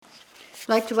I'd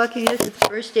like to welcome you to the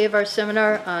first day of our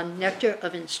seminar on Nectar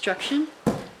of Instruction.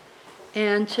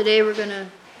 And today we're going to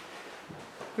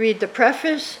read the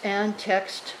preface and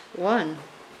text 1.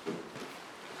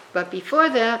 But before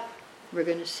that, we're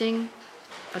going to sing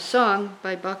a song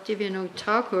by Bhaktivinoda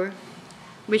Thakur,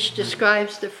 which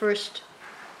describes the first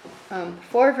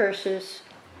 4 verses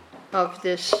of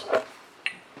this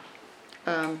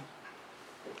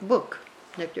book,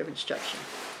 Nectar of Instruction.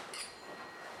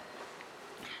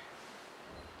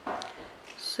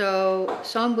 So,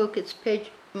 songbook, it's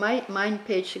mine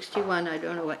page 61. I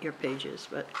don't know what your page is,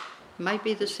 but it might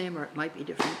be the same or it might be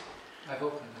different. I've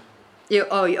opened it. You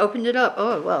opened it up?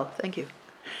 Oh, well, thank you.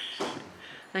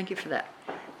 Thank you for that.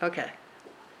 Okay.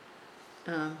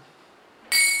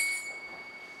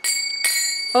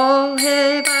 O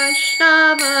he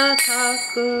Vaishnava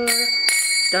Thakur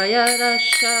Dayara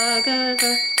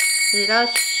Shagara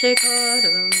Irashe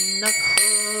Karuna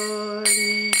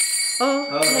Kori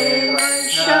O he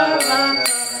Vaishnava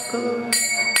Thakur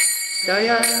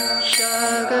Dayara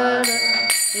Shagara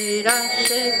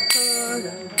Irashe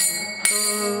Karuna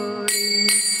Kori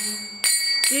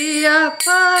Diya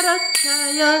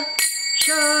Parachaya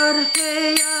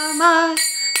Shorheya Mai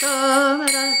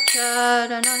Tomara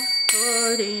Charana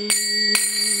Kori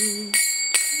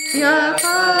Ya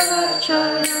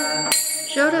Parachaya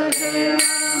Shorheya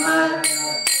Mai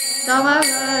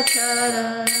Tomara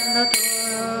Charana Kori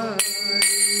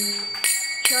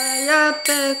Chaya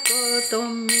Peko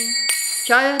Tomi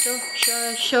Chaya Dosha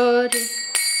Shori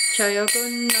Chaya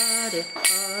Gunare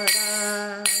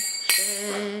Parashe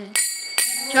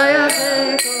Chaya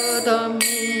Peko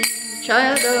Tomi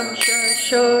Chaya Dosha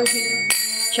Shori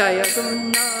Chaya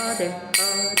Gunare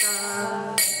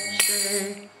Parashe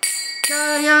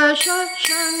Chaya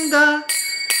Shashanga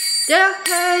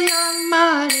Deheya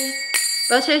Mare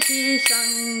Vaseshi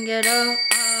Sangera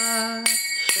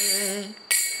Ashe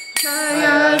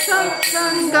Chaya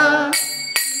Shashanga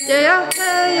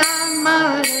Deheya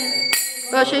Mare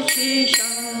Vaseshi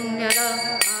Sangera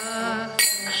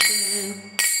Ashe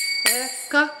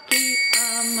Ekaki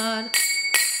Amar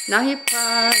Nahi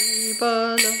Pai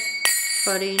Bolo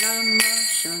Harinama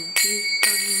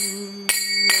Sankirtan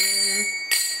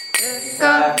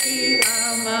Ekaki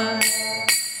Amar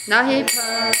Nahi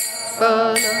Pai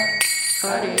Bolo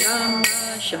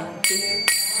Harinama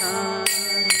Sankirtan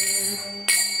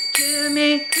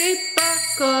Tumi Kripa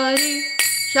Kori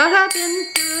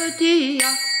Sharabintu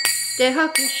Diya Deha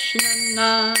Krishna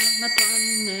Nama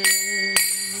Tanne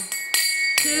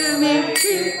Tumi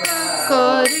Kripa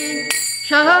Kori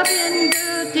Sharabintu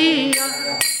Diya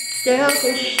Deha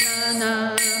Krishna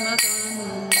Nama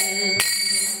Tanne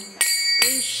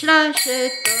Krishna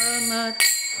Shetamar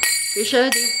Krishna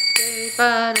Dikde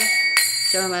Para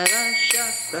Jamara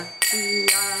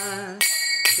Shakatiya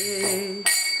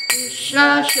Krishna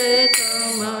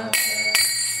Shetamar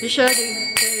Krishna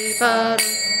Dikde Para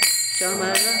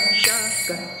Jamara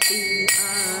Shakatiya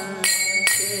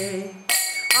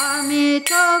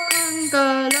Amita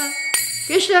Kangala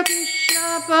Krishna Krishna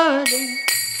Bali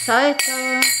Saita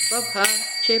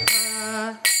Bapache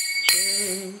Pache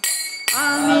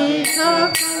Amita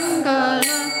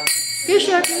Kangala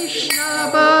Krishna Krishna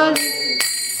Bali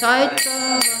Saita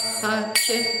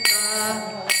Bapache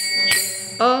Pache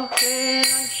O He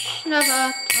Vaishnava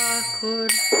Thakur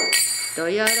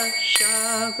Dayara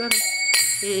Shagara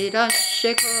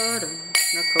Irashe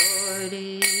Karuna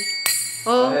Kori O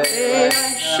He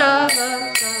Vaishnava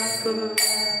Thakur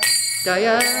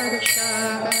Dayara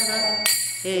Shagara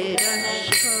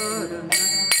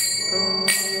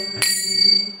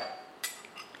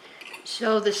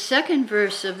So the second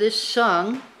verse of this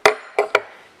song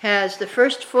has the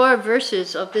first 4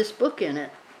 verses of this book in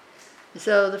it.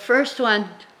 So the first one,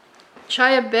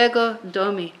 Chaya Bego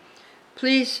Domi,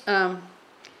 please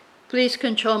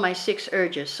control my 6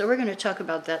 urges. So we're going to talk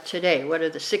about that today. What are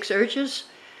the 6 urges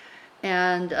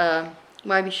and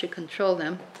why we should control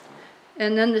them.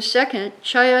 And then the second,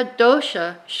 Chaya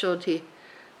Dosha Shoti,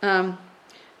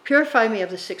 purify me of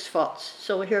the 6 faults.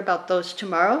 So we'll hear about those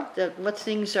tomorrow, what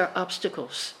things are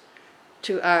obstacles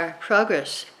to our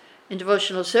progress in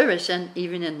devotional service and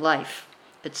even in life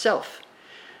itself.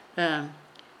 And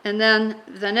then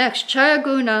the next, Chaya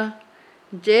Guna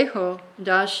Deho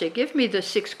Dashe, give me the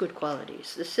 6 good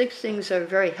qualities. The 6 things are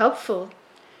very helpful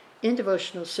in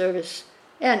devotional service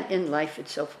and in life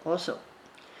itself also.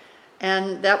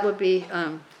 And that would be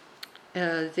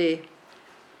the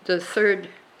third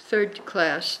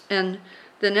class. And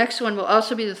the next one will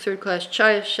also be the 3rd class,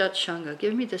 Chaya Shat Shanga.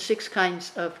 Give me the 6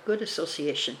 kinds of good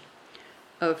association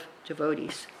of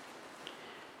devotees.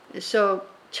 So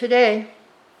today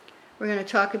we're going to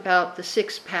talk about the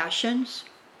 6 passions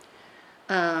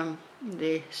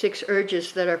the 6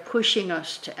 urges that are pushing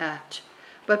us to act.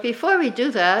 But before we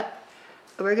do that,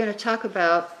 we're going to talk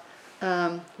about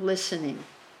listening.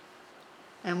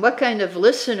 And what kind of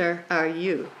listener are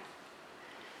you?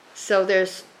 So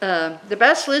there's the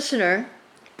best listener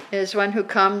is one who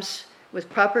comes with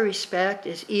proper respect,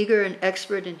 is eager and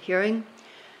expert in hearing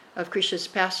of Krishna's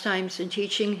pastimes and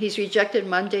teaching. He's rejected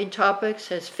mundane topics,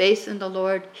 has faith in the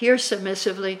Lord, hears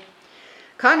submissively,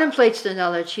 contemplates the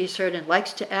knowledge he's heard, and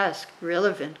likes to ask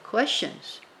relevant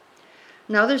questions.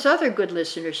 Now there's other good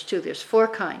listeners too. There's 4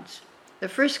 kinds. The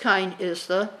first kind is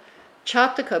the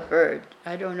Chataka bird.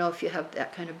 I don't know if you have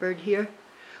that kind of bird here,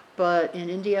 but in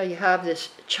India you have this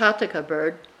Chataka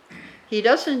bird. He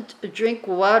doesn't drink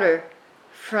water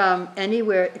from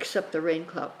anywhere except the rain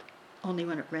cloud, only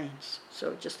when it rains.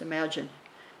 So just imagine,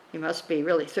 he must be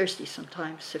really thirsty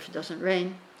sometimes if it doesn't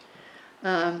rain.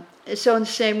 So in the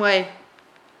same way,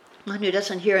 one who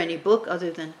doesn't hear any book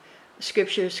other than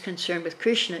scriptures concerned with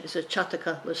Krishna is a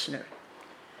Chataka listener.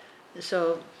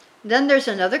 So then there's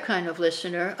another kind of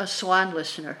listener, a swan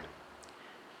listener.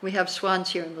 We have swans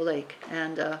here in the lake.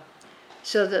 And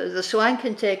so the swan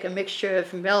can take a mixture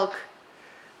of milk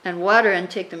and water and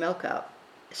take the milk out.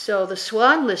 So the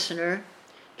swan listener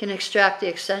can extract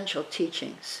the essential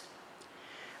teachings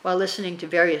while listening to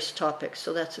various topics.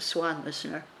 So that's a swan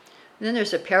listener. And then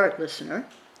there's a parrot listener.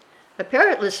 A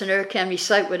parrot listener can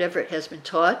recite whatever it has been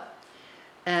taught.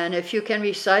 And if you can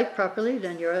recite properly,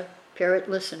 then you're a parrot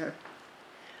listener.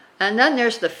 And then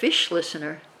there's the fish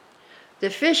listener. The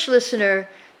fish listener,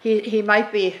 he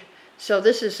might be, so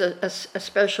this is a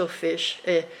special fish.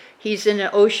 He's in an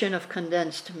ocean of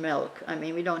condensed milk. I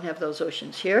mean, we don't have those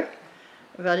oceans here.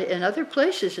 But in other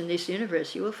places in this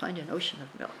universe, you will find an ocean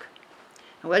of milk.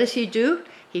 And what does he do?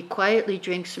 He quietly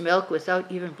drinks milk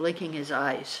without even blinking his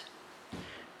eyes.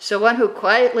 So one who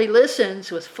quietly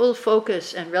listens with full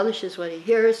focus and relishes what he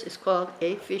hears is called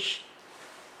a fish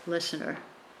listener.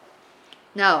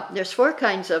 Now, there's 4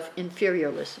 kinds of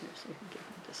inferior listeners. You can give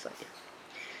them this idea.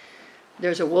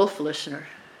 There's a wolf listener.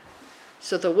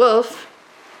 So the wolf,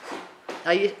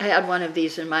 I had one of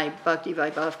these in my Bhakti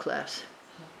Vaibhav class.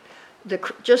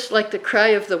 Just like the cry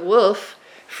of the wolf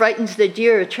frightens the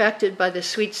deer attracted by the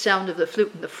sweet sound of the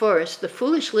flute in the forest, the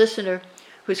foolish listener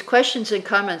whose questions and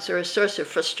comments are a source of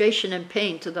frustration and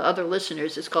pain to the other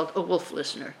listeners is called a wolf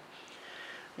listener.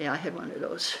 Yeah, I had one of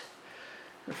those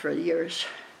for years.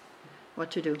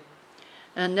 What to do?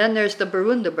 And then there's the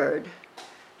Barunda bird.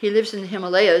 He lives in the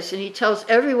Himalayas and he tells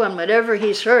everyone whatever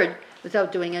he's heard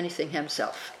without doing anything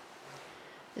himself.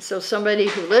 So somebody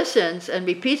who listens and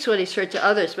repeats what he's heard to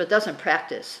others but doesn't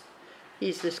practice,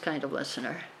 he's this kind of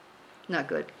listener. Not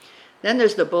good. Then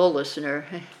there's the bull listener.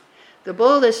 The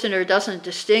bull listener doesn't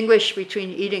distinguish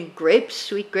between eating grapes,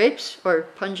 sweet grapes, or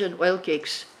pungent oil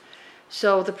cakes.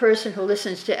 So the person who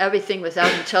listens to everything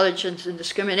without intelligence and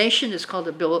discrimination is called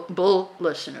a bull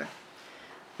listener.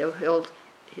 He'll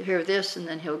hear this and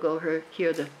then he'll go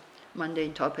hear the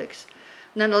mundane topics.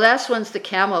 And then the last one's the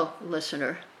camel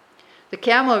listener. The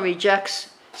camel rejects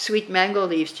sweet mango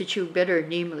leaves to chew bitter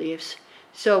neem leaves.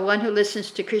 So one who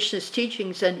listens to Krishna's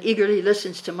teachings and eagerly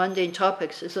listens to mundane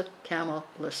topics is a camel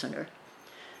listener.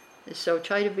 So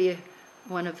try to be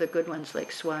one of the good ones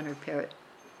like swan or parrot.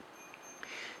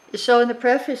 So in the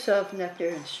preface of Nectar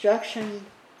Instruction,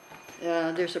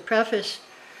 there's a preface,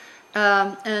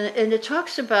 and it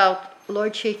talks about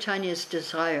Lord Chaitanya's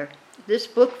desire. This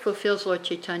book fulfills Lord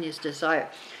Chaitanya's desire.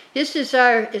 His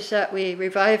desire is that we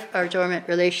revive our dormant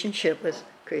relationship with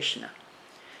Krishna.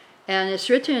 And it's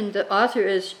written, the author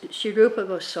is Sri Rupa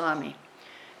Goswami.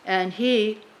 And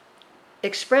he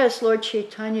expressed Lord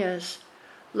Chaitanya's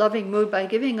loving mood by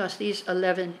giving us these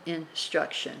 11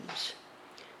 instructions.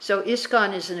 So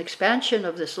ISKCON is an expansion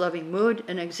of this loving mood,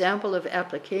 an example of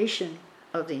application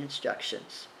of the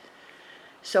instructions.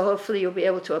 So hopefully you'll be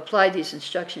able to apply these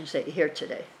instructions that you hear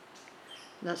today.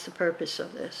 That's the purpose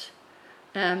of this.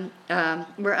 And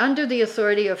we're under the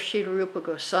authority of Sri Rupa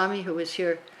Goswami, who was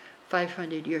here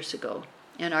 500 years ago.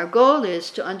 And our goal is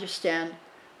to understand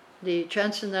the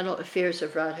transcendental affairs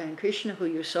of Radha and Krishna, who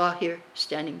you saw here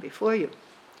standing before you,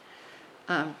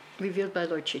 revealed by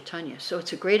Lord Chaitanya. So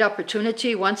it's a great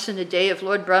opportunity, once in a day of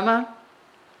Lord Brahma,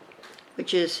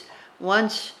 which is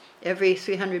once every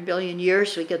 300 billion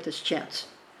years we get this chance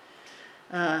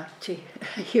to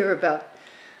hear about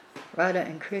Radha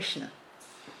and Krishna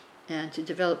and to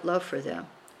develop love for them.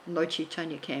 And Lord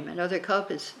Chaitanya came. In other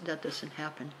kalpas, that doesn't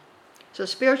happen. So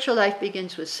spiritual life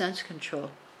begins with sense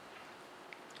control.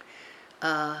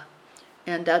 And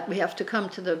that we have to come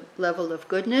to the level of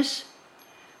goodness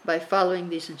by following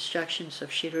these instructions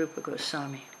of Sri Rupa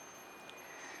Goswami.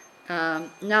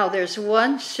 Now there's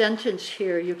one sentence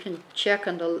here you can check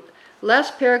on the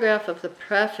last paragraph of the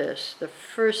preface. The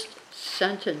first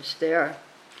sentence there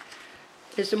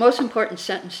is the most important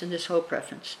sentence in this whole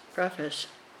preface.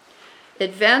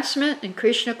 Advancement in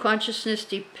Krishna consciousness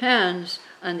depends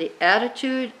on the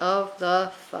attitude of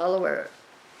the follower.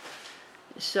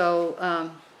 So,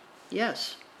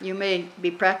 yes, you may be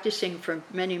practicing for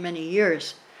many, many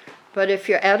years, but if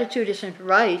your attitude isn't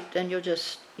right, then you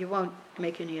won't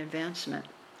make any advancement.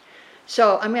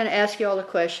 So I'm going to ask you all a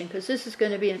question, because this is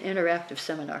going to be an interactive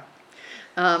seminar.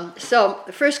 So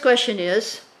the first question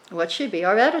is, what should be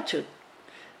our attitude?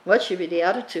 What should be the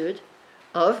attitude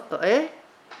of a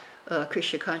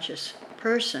Krishna conscious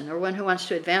person, or one who wants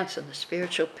to advance on the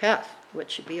spiritual path? What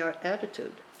should be our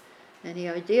attitude? Any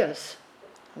ideas?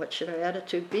 What should our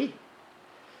attitude be?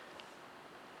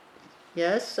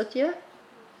 Yes, Satya?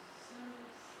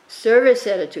 Service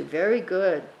attitude, very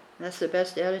good. That's the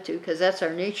best attitude, because that's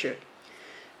our nature.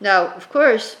 Now, of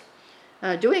course,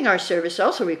 doing our service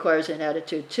also requires an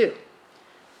attitude too.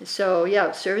 So,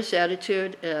 yeah, service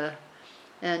attitude,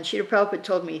 and Srila Prabhupada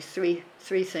told me three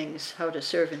things how to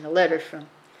serve in the letter from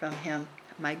him,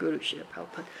 my Guru Srila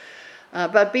Prabhupada.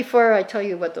 But before I tell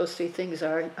you what those three things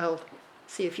are, I'll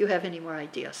see if you have any more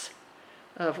ideas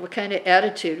of what kind of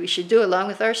attitude we should do along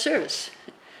with our service.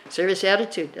 Service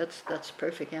attitude, that's a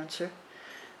perfect answer.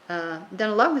 Then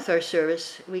along with our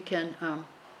service, we can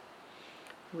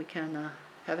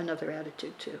have another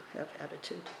attitude too, have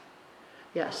attitude.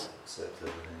 Yes? Accept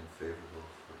everything favorable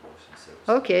for devotion service.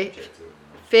 Okay.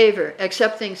 Favor.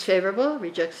 Accept things favorable,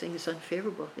 reject things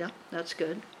unfavorable. Yeah, that's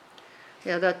good.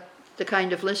 Yeah, that the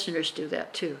kind of listeners do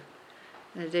that too.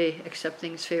 They accept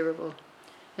things favorable.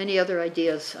 Any other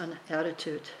ideas on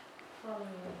attitude? Following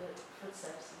the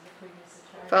footsteps of the previous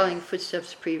acharyas. Following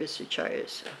footsteps of previous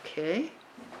acharyas. Okay,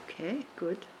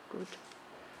 good.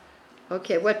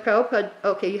 Okay, what Prabhupada,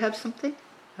 you have something?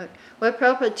 Okay. What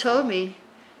Prabhupada told me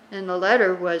in the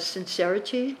letter was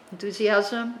sincerity,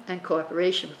 enthusiasm, and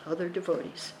cooperation with other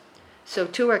devotees. So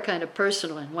two are kind of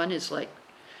personal, and one is like,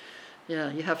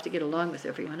 yeah, you have to get along with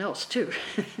everyone else too.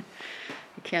 You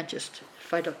can't just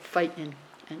fight in.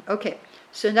 Okay,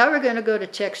 so now we're going to go to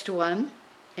text 1,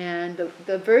 and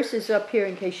the verse is up here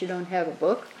in case you don't have a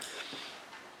book.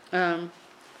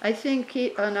 I think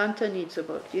Ananta needs a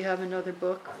book. Do you have another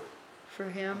book for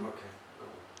him? Okay.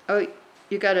 Oh,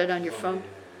 you got it on your phone?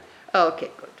 Oh, okay,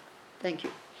 good. Thank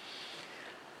you.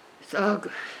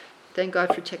 Good. Thank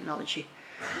God for technology.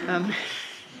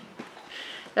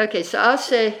 Okay, so I'll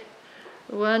say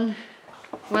one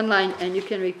line, and you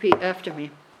can repeat after me.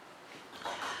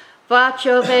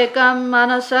 Vacho vekam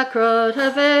manasa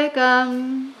krodha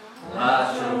vekam.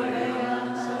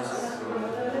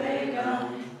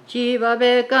 Jiva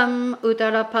vekam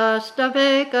uttarapasta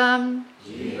vekam.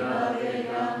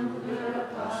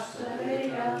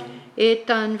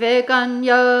 Etan vegan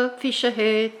ya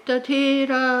fishaheta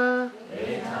thira.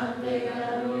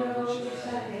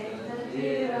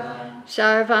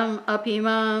 Sarvam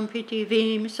apimam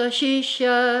pitivim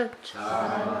sashishyat.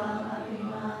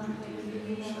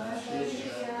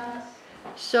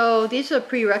 So these are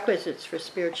prerequisites for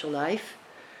spiritual life.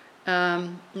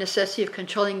 Necessity of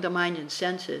controlling the mind and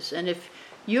senses. And if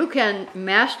you can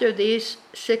master these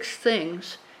 6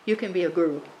 things, you can be a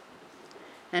guru.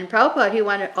 And Prabhupada, he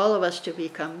wanted all of us to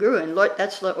become guru, and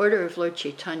that's the order of Lord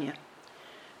Chaitanya.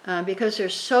 Because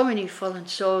there's so many fallen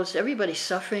souls, everybody's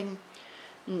suffering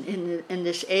in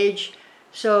this age.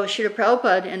 So Srila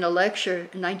Prabhupada in a lecture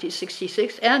in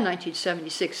 1966 and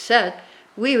 1976 said,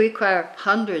 we require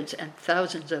hundreds and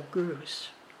thousands of gurus.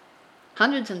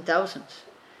 Hundreds and thousands.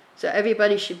 So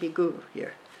everybody should be guru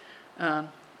here.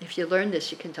 If you learn this,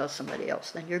 you can tell somebody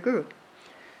else, then you're guru.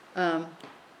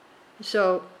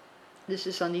 So this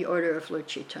is on the order of Lord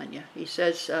Chaitanya. He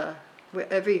says,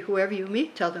 whoever you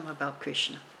meet, tell them about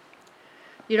Krishna.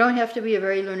 You don't have to be a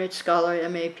very learned scholar,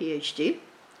 MA, PhD,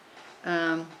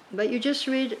 but you just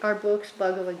read our books,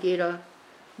 Bhagavad Gita,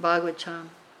 Bhagavatam,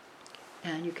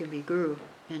 and you can be guru,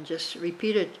 and just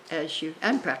repeat it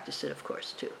and practice it, of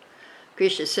course, too.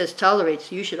 Krishna says tolerate,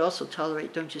 so you should also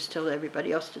tolerate. Don't just tell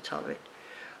everybody else to tolerate.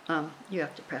 You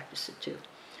have to practice it too.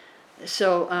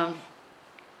 So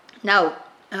now,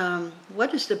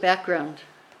 what is the background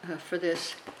for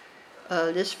this?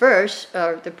 This verse,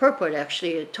 the purport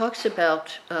actually, it talks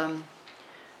about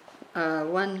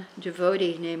one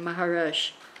devotee named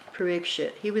Maharaj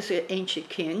Parikshit. He was an ancient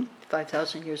king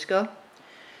 5,000 years ago.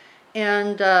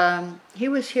 And he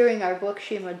was hearing our book,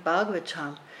 Srimad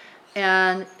Bhagavatam.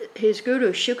 And his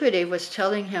guru, Shukadev, was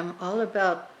telling him all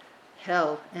about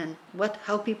hell and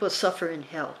how people suffer in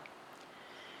hell.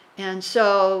 And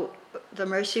so the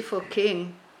merciful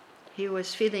king, he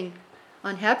was feeling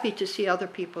unhappy to see other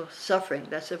people suffering.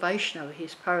 That's a Vaishnava.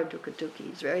 He's paradukha-dukhi.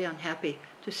 He's very unhappy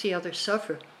to see others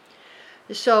suffer.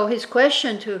 So his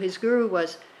question to his guru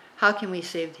was, how can we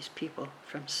save these people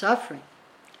from suffering?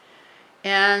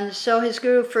 And so his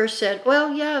guru first said,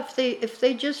 well, yeah, if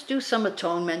they just do some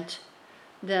atonement,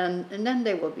 then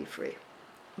they will be free.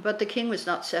 But the king was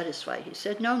not satisfied. He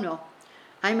said, no,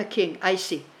 I'm a king, I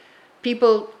see.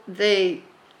 People, they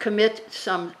commit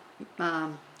some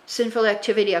sinful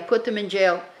activity, I put them in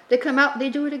jail, they come out, they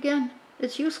do it again.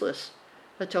 It's useless,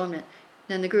 atonement.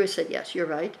 Then the guru said, yes, you're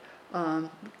right.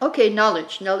 Okay,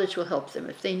 knowledge will help them.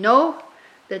 If they know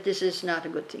that this is not a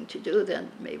good thing to do,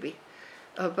 then maybe.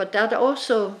 But that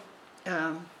also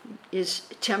is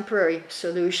a temporary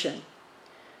solution.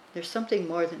 There's something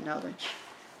more than knowledge,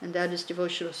 and that is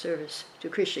devotional service to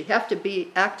Krishna. You have to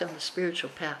act on the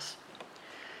spiritual path.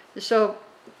 So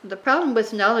the problem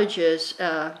with knowledge is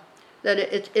that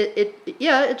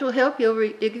it will help you,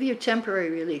 it give you temporary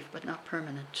relief, but not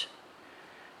permanent.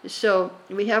 So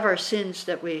we have our sins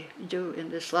that we do in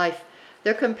this life.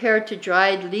 They're compared to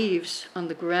dried leaves on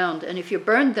the ground, and if you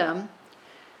burn them,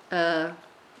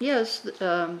 yes,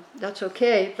 that's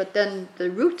okay, but then the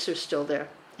roots are still there,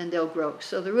 and they'll grow.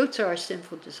 So the roots are our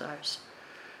sinful desires.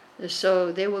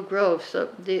 So they will grow. So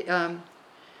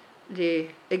the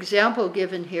example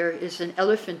given here is an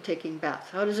elephant taking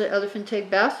bath. How does an elephant take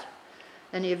bath?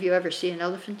 Any of you ever see an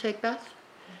elephant take bath?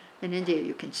 In India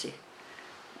you can see,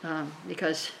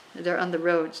 because they're on the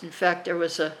roads. In fact, there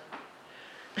was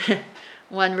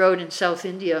one road in South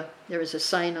India, there was a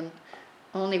sign on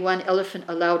only one elephant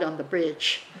allowed on the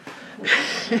bridge.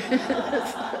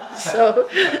 So,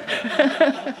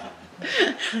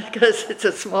 because it's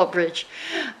a small bridge.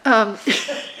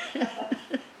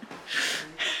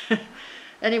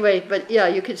 Anyway, but yeah,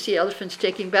 you can see elephants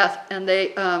taking bath, and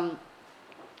they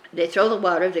throw the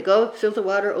water, they go fill the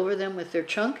water over them with their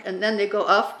trunk, and then they go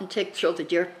off and throw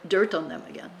the dirt on them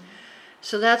again.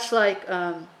 So that's like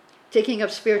taking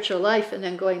up spiritual life and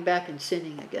then going back and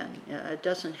sinning again. It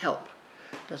doesn't help.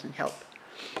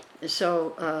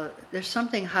 So there's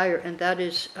something higher, and that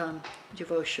is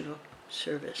devotional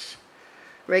service.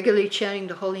 Regularly chanting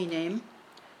the holy name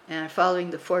and following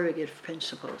the four regulative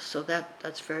principles. So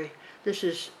that's very. This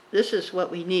is what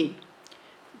we need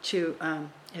to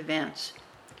advance.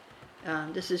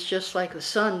 This is just like the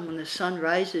sun. When the sun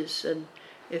rises, and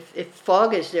if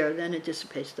fog is there, then it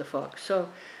dissipates the fog. So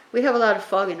we have a lot of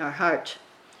fog in our heart,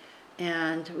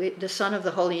 and the sun of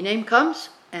the holy name comes,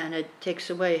 and it takes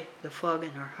away the fog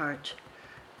in our heart,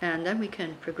 and then we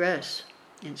can progress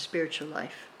in spiritual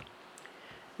life.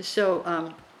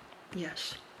 So,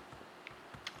 yes.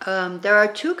 There are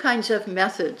two kinds of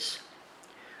methods.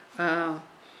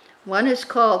 One is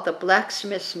called the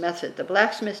blacksmith's method. The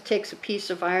blacksmith takes a piece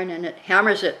of iron and it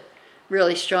hammers it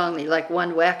really strongly, like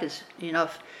one whack is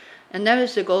enough. And that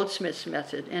is the goldsmith's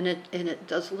method, and it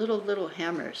does little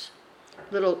hammers,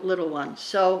 little ones.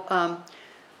 So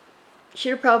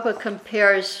Srila Prabhupada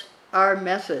compares our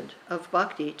method of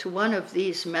bhakti to one of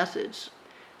these methods.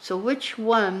 So which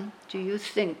one do you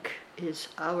think is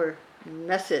our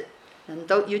method? And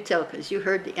don't you tell, because you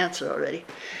heard the answer already.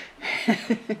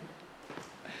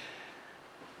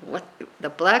 What, the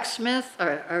blacksmith?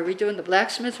 Are we doing the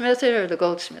blacksmith method or the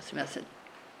goldsmith method?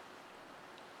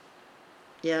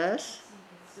 Yes?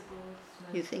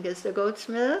 You think it's the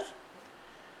goldsmith?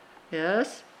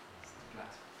 Yes?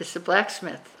 It's the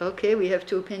blacksmith. Okay, we have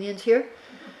two opinions here.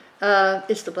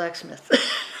 It's the blacksmith.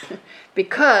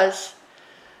 Because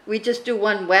we just do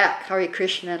one whack, Hare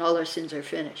Krishna, and all our sins are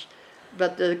finished.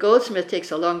 But the goldsmith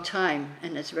takes a long time,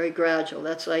 and it's very gradual.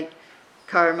 That's like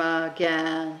karma,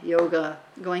 gyan, yoga,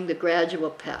 going the gradual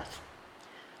path.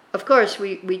 Of course,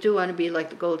 we do want to be like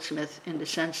the goldsmith in the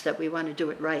sense that we want to do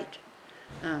it right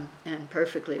and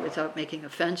perfectly without making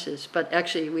offenses. But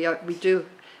actually,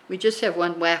 we just have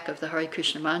one whack of the Hare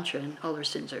Krishna mantra, and all our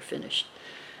sins are finished.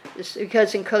 It's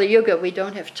because in Kali Yuga, we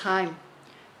don't have time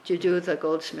to do the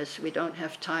goldsmiths. We don't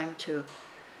have time to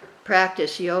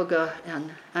practice yoga,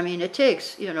 and I mean it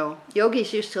takes,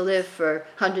 yogis used to live for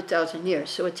 100,000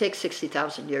 years, so it takes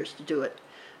 60,000 years to do it.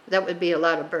 That would be a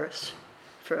lot of births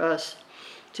for us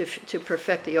to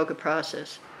perfect the yoga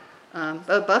process.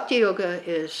 But bhakti yoga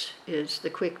is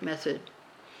the quick method.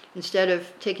 Instead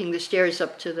of taking the stairs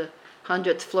up to the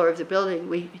 100th floor of the building,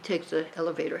 we take the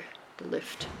elevator, the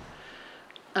lift.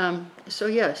 So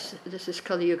yes, this is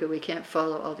Kali Yuga. We can't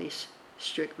follow all these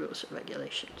strict rules and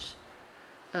regulations.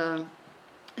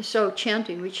 So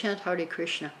chanting, we chant Hare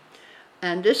Krishna.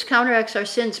 And this counteracts our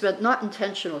sins, but not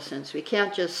intentional sins. We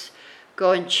can't just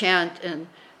go and chant and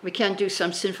We can't do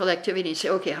some sinful activity and say,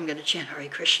 okay, I'm going to chant Hare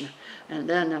Krishna, and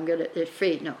then I'm going to get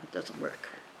free. No, it doesn't work.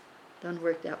 It doesn't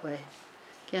work that way.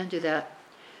 Can't do that.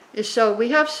 So we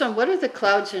have what are the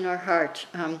clouds in our heart?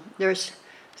 There's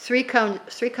three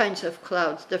kinds of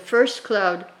clouds. The first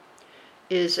cloud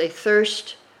is a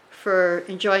thirst for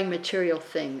enjoying material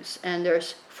things. And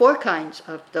there's 4 kinds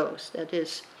of those. That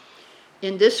is,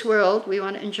 in this world we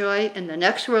want to enjoy, in the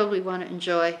next world we want to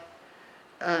enjoy.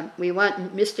 We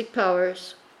want mystic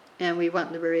powers, and we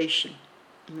want liberation.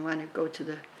 And we want to go to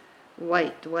the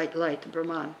white light, the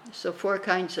Brahman. So 4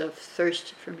 kinds of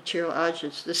thirst for material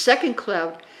objects. The second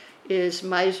cloud is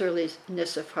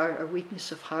miserliness of heart, or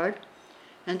weakness of heart.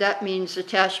 And that means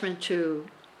attachment to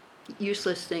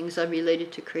useless things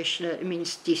unrelated to Krishna. It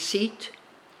means deceit,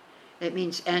 it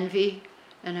means envy,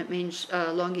 and it means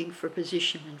longing for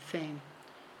position and fame.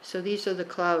 So these are the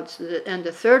clouds. And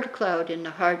the third cloud in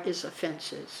the heart is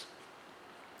offenses.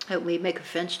 We make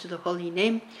offense to the holy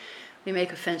name, we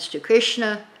make offense to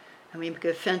Krishna, and we make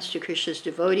offense to Krishna's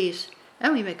devotees,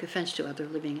 and we make offense to other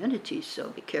living entities, so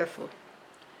be careful.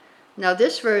 Now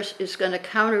this verse is going to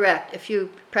counteract, if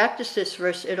you practice this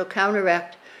verse, it'll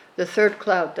counteract the third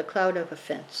cloud, the cloud of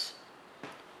offenses.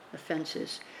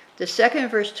 The second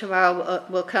verse tomorrow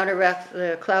will counteract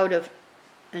the cloud of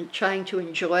trying to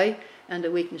enjoy and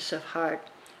the weakness of heart.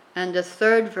 And the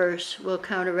third verse will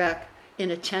counteract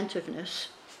inattentiveness.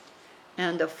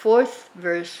 And the fourth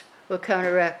verse will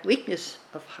counteract weakness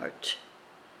of heart.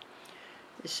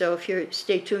 So if you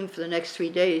stay tuned for the next 3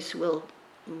 days, we'll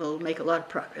make a lot of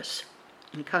progress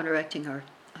in counteracting our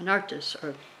anarthas,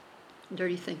 or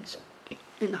dirty things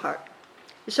in the heart.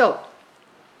 So,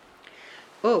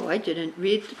 I didn't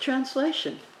read the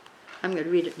translation. I'm going to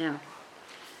read it now.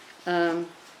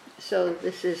 So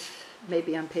this is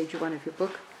maybe on page 1 of your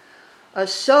book. A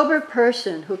sober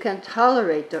person who can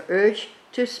tolerate the urge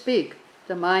to speak,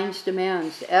 the mind's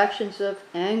demands, the actions of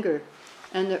anger,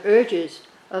 and the urges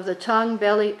of the tongue,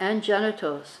 belly, and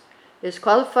genitals, is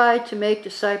qualified to make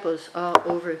disciples all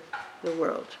over the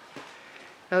world.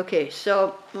 Okay,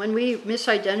 so when we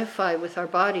misidentify with our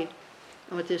body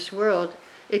and with this world,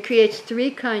 it creates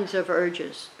 3 kinds of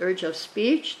urges. Urge of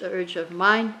speech, the urge of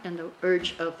mind, and the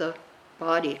urge of the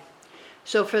body.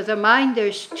 So for the mind,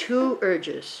 there's 2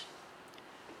 urges.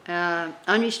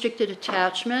 Unrestricted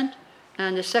attachment,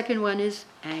 and the second one is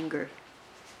anger.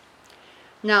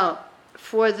 Now,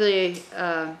 for the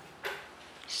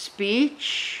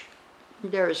speech,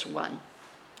 there's 1,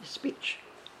 speech.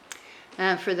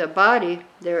 And for the body,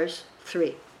 there's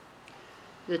 3.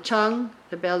 The tongue,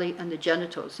 the belly, and the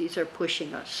genitals. These are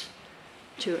pushing us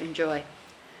to enjoy.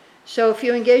 So if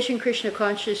you engage in Krishna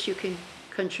consciousness, you can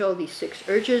control these 6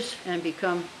 urges and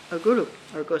become a guru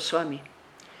or Goswami.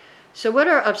 So what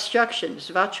are obstructions,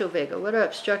 Vachovega? What are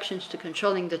obstructions to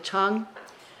controlling the tongue?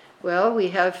 Well, we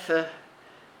have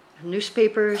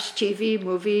newspapers, TV,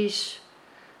 movies.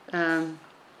 And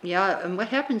what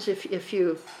happens if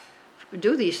you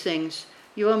do these things?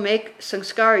 You will make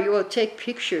sanskara, you will take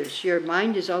pictures. Your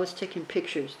mind is always taking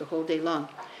pictures the whole day long.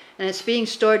 And it's being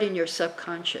stored in your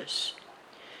subconscious.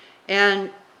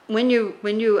 And when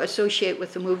you associate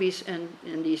with the movies and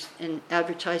these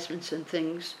advertisements and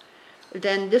things,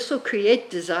 then this will create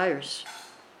desires.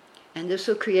 And this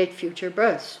will create future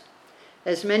births.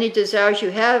 As many desires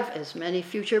you have, as many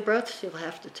future births you'll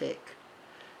have to take.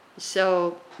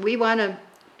 So we want to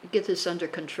get this under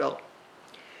control.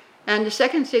 And the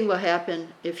second thing will happen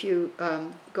if you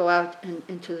go out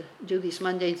and to do these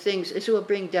mundane things is it will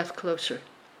bring death closer.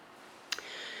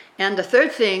 And the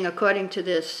third thing, according to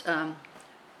this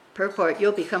purport,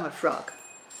 you'll become a frog.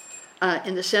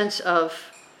 In the sense of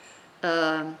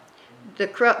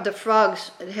the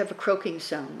frogs have a croaking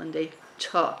sound when they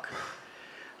talk.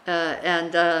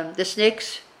 And the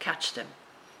snakes catch them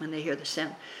when they hear the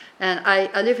sound. And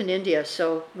I live in India,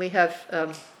 so we have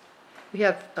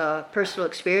personal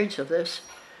experience of this.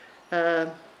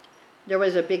 There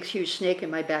was a big, huge snake in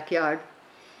my backyard,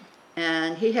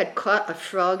 and he had caught a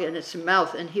frog in its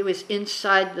mouth, and he was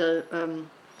inside the,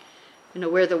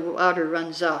 where the water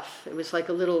runs off. It was like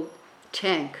a little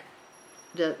tank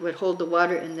that would hold the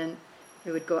water, and then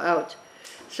it would go out.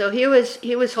 So he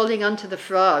was holding onto the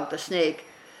frog, the snake,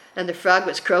 and the frog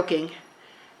was croaking,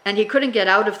 and he couldn't get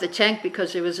out of the tank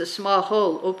because there was a small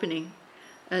hole opening.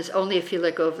 As only if you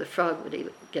let go of the frog would he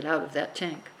get out of that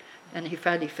tank. And he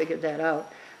finally figured that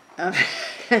out. And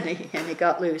he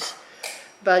got loose.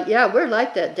 But yeah, we're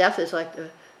like that. Death is like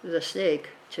the snake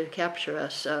to capture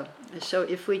us. So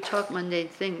if we talk mundane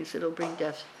things, it'll bring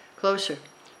death closer,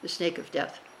 the snake of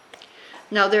death.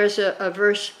 Now there's a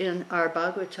verse in our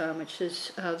Bhagavatam which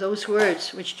says, those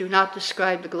words which do not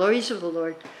describe the glories of the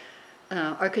Lord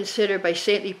are considered by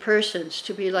saintly persons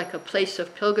to be like a place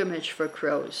of pilgrimage for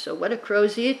crows. So what do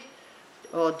crows eat?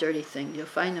 All dirty things. You'll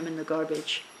find them in the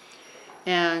garbage.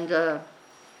 And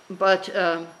but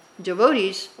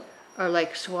devotees are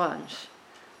like swans,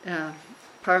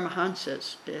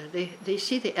 paramahansas. They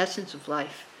see the essence of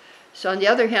life. So on the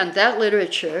other hand, that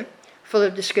literature, full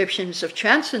of descriptions of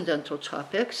transcendental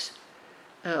topics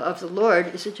of the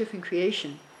Lord, is a different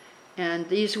creation. And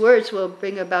these words will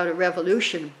bring about a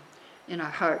revolution in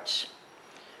our hearts.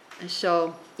 And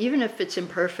so even if it's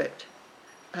imperfect,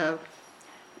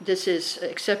 this is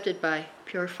accepted by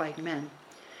purified men.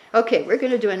 Okay, we're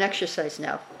going to do an exercise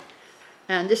now.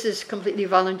 And this is completely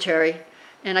voluntary.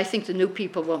 And I think the new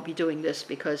people won't be doing this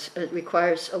because it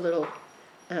requires a little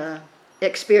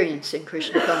experience in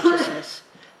Krishna consciousness.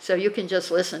 So you can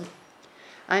just listen.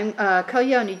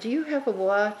 Kalyani, do you have a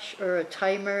watch or a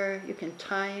timer? You can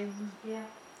time? Yeah.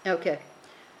 Okay.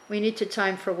 We need to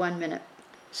time for 1 minute.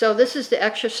 So this is the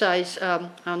exercise.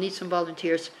 I'll need some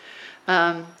volunteers.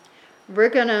 We're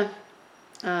going to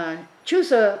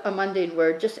choose a mundane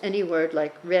word, just any word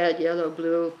like red, yellow,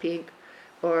 blue, pink,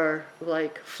 or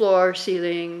like floor,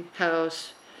 ceiling,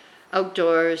 house,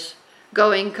 outdoors,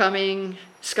 going, coming,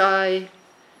 sky,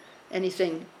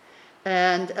 anything.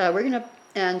 And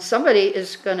and somebody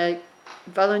is going to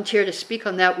volunteer to speak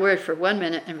on that word for 1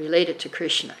 minute and relate it to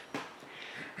Krishna.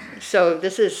 So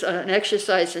this is an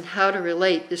exercise in how to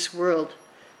relate this world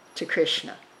to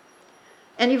Krishna.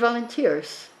 Any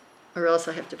volunteers? Or else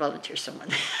I have to volunteer someone.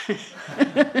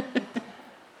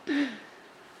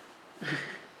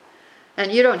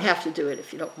 And you don't have to do it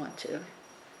if you don't want to.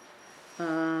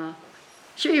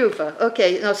 Shri Rupa.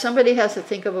 Okay, now somebody has to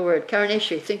think of a word.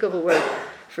 Karaneshri, think of a word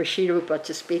for Shri Rupa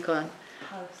to speak on.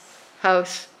 House.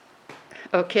 House.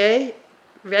 Okay,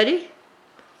 ready?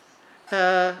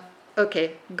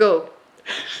 Okay, go.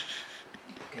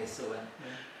 Okay, so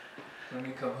when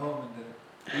we come home in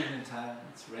the evening time,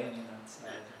 it's raining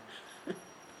outside.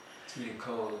 It's really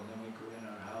cold, and then we go in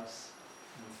our house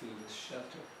and we feel this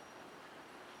shelter.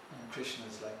 And Krishna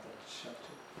is like that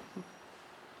shelter.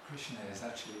 Krishna is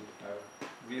actually our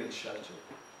real shelter,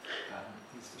 and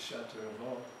he's the shelter of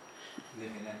all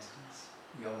living entities.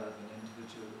 We all have an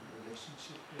individual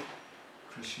relationship with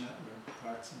Krishna. We're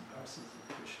parts and parcels of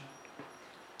Krishna.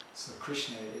 So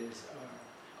Krishna is our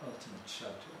ultimate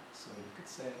shelter. So you could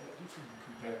say that if you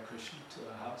compare Krishna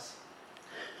to a house,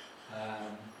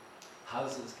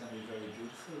 houses can be very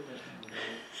beautiful, they can be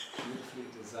very beautifully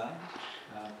designed.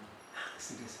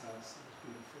 See this house, there's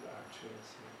beautiful archways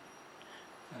here.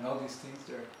 And all these things,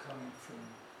 they're coming from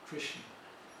Krishna.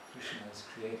 Krishna has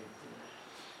created the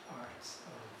arts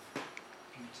of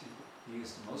beauty. He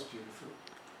is the most beautiful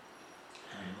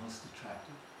and most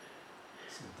attractive.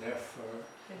 So therefore,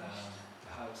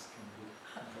 the house can be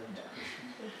compared to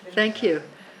Krishna. Thank you.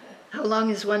 How long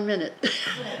is 1 minute?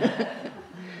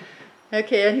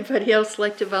 Okay, anybody else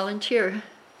like to volunteer?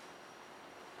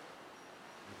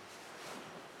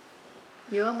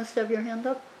 You almost have your hand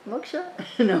up, Moksha?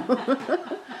 No.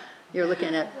 You're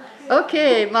looking at...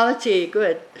 Okay, Malati,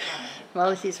 good.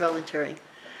 Malati's volunteering.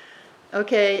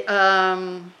 Okay,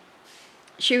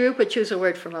 Shri Rupa, choose a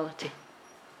word for Malati.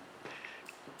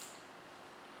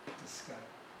 The sky.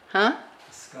 Huh?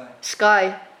 The sky.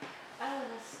 Sky. Oh,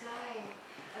 the sky.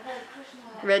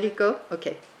 Krishna. Ready, go?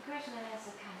 Okay. Krishna has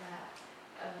a color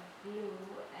of blue,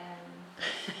 and the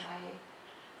sky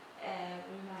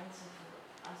reminds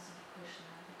us of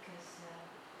Krishna because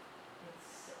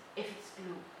if it's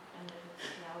blue and if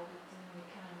it's clouded, then we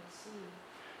can't see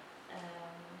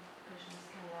Krishna's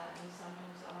color, and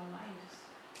sometimes our mind is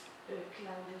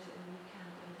clouded and we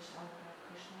can't understand about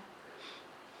Krishna.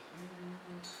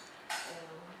 It's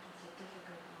a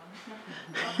difficult one.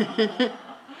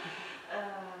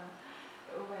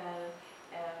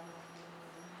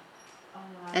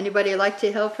 Anybody like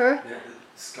to help her? Yeah, the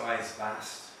sky is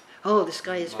vast. Oh, the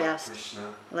sky is like vast.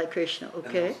 Krishna. Like Krishna, And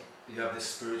okay. also you have this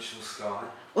spiritual sky.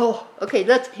 Oh, okay,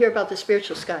 let's hear about the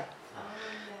spiritual sky. Yeah,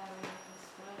 we have the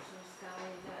spiritual sky.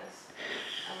 There's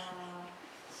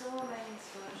so many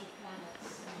spiritual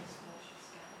planets in the spiritual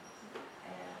sky.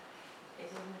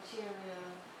 It's a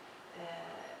material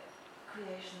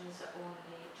creation is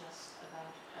only just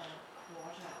about a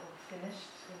quarter or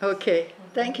finished. Okay,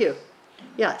 thank you.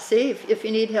 Yeah, see, if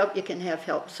you need help, you can have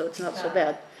help, so it's not so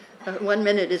bad. 1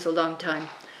 minute is a long time.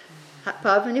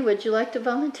 Pavani, would you like to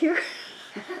volunteer?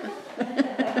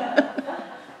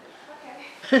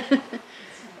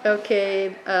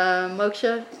 Okay,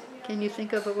 Moksha, can you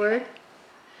think of a word?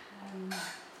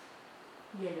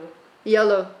 Yellow.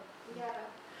 Yellow.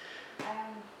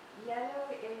 Yellow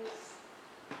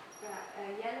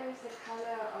is the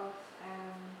color of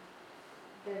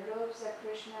the robes that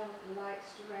Krishna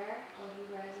likes to wear, or he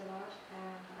wears a lot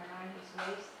around his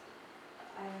waist.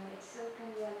 It's silk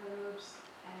and yellow robes,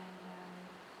 and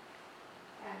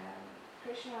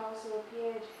Krishna also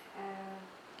appeared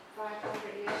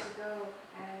 500 years ago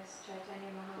as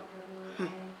Chaitanya Mahaprabhu,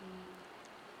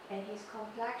 and his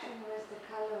complexion was the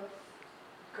color of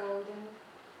golden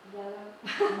yellow.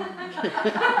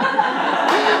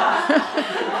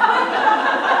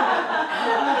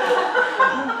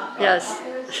 Yes.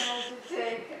 It was trying to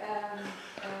take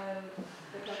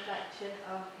the complexion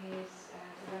of his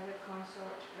beloved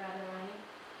consort Radharani.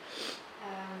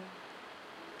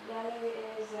 Yellow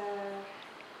is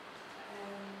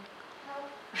help.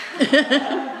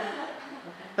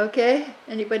 Okay,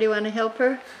 anybody want to help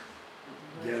her?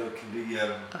 Yellow can be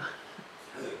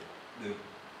the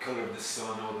colour of the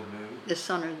sun or the moon. The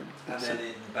sun or the And then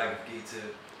in the Bhagavad Gita,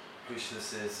 Krishna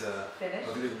says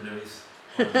of luminaries.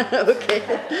 Okay,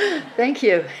 thank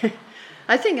you.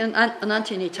 I think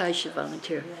Ananta Nitai should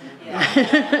volunteer.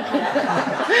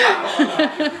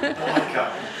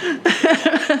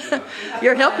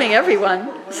 You're helping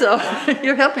everyone, so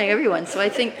you're helping everyone. So I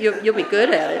think you'll be good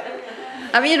at it.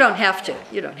 I mean, you don't have to.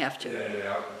 You don't have to.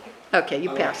 Yeah. Okay,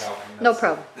 you I pass. like helping, No that's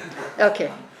problem.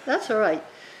 Okay, that's all right.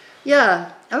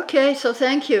 Yeah. Okay. So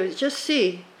thank you. Just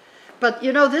see, but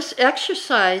you know this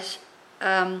exercise.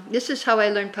 This is how I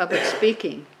learned public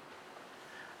speaking.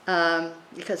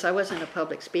 Because I wasn't a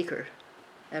public speaker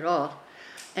at all.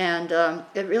 And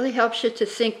it really helps you to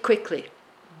think quickly.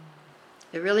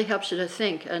 It really helps you to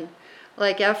think. And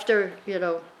like after,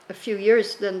 a few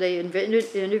years, then they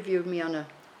interviewed me on a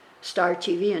Star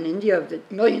TV in India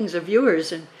with millions of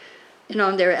viewers. And,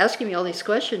 and they were asking me all these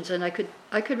questions. And I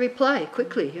could reply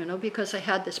quickly, because I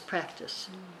had this practice.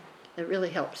 It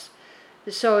really helps.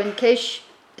 So in case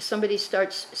somebody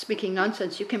starts speaking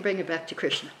nonsense, you can bring it back to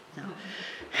Krishna. No.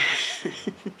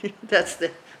 That's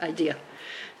the idea.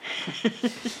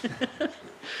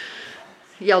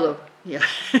 Yellow, yeah.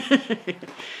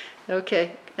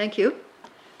 Okay, thank you.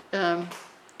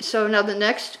 So now the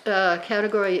next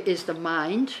category is the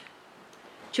mind.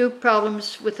 Two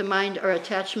problems with the mind are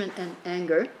attachment and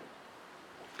anger.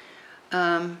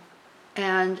 And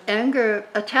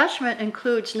attachment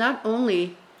includes not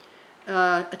only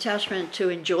attachment to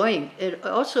enjoying, it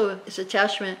also is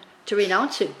attachment to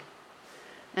renouncing.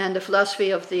 And the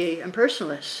philosophy of the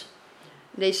impersonalists.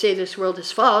 They say this world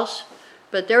is false,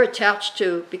 but they're attached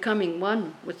to becoming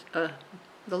one with the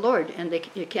Lord, and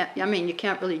you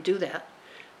can't really do that.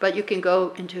 But you can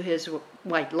go into his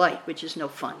white light, which is no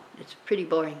fun. It's pretty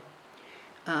boring.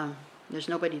 There's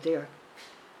nobody there.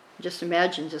 Just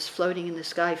imagine just floating in the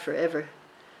sky forever.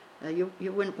 You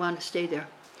wouldn't want to stay there.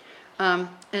 And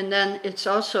then it's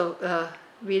also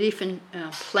relief in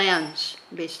plans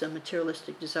based on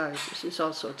materialistic desires. This is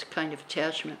also a kind of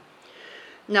attachment.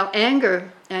 Now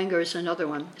anger is another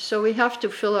one. So we have to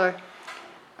fill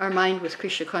our mind with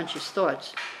Krishna conscious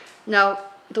thoughts. Now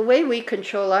the way we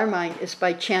control our mind is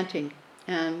by chanting.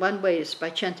 And one way is by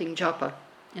chanting japa.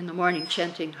 In the morning,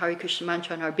 chanting Hare Krishna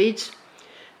mantra on our beads.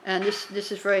 And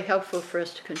this is very helpful for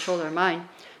us to control our mind.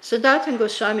 Siddhartha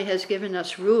Goswami has given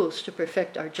us rules to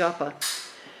perfect our japa.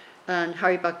 And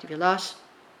Hari Bhakti Vilas,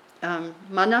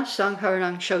 Mana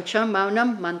Sangharanam Shaucham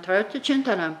Maunam Mantarata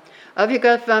Chintanam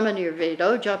Avyagat Vamanir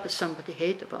Vedo Japa Sampati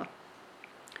Hetava.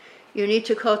 You need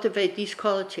to cultivate these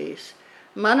qualities.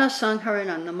 Mana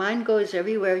Sangharanam, the mind goes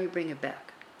everywhere, you bring it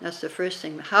back. That's the first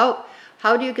thing. How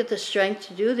do you get the strength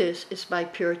to do this? It's by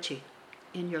purity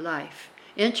in your life.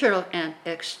 Internal and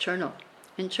external.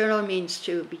 Internal means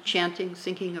to be chanting,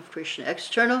 thinking of Krishna.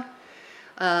 External,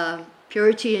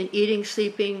 purity in eating,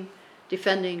 sleeping,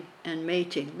 defending, and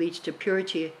mating leads to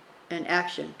purity and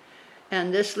action.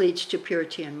 And this leads to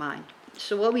purity in mind.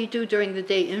 So what we do during the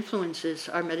day influences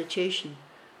our meditation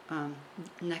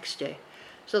next day.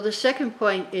 So the second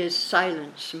point is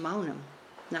silence, maunam.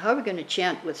 Now how are we going to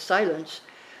chant with silence?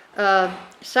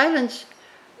 Silence,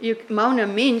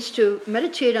 maunam means to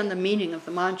meditate on the meaning of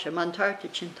the mantra, mantartha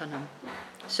chintanam.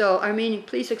 So our meaning,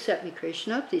 please accept me,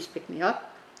 Krishna, please pick me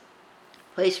up,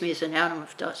 place me as an atom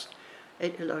of dust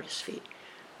at your lotus feet.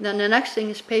 Then the next thing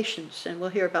is patience, and we'll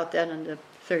hear about that on the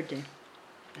third day.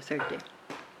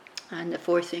 And the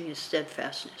fourth thing is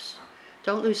steadfastness.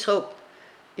 Don't lose hope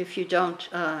if you don't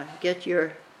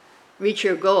reach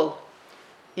your goal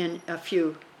in a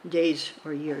few days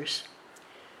or years.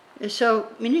 And so,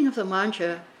 meaning of the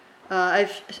mantra,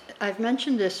 I've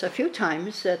mentioned this a few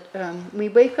times, that we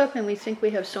wake up and we think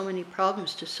we have so many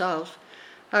problems to solve.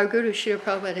 Our Guru Srila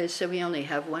Prabhupada has said we only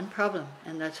have one problem,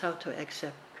 and that's how to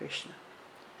accept Krishna.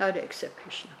 How to accept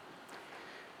Krishna.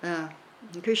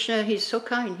 And Krishna, he's so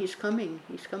kind, he's coming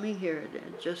here,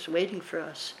 just waiting for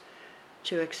us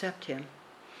to accept him.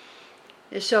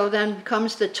 And so then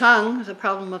comes the tongue, the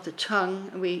problem of the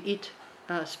tongue. We eat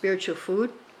spiritual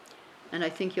food, and I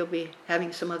think you'll be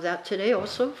having some of that today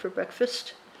also for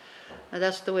breakfast.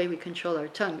 That's the way we control our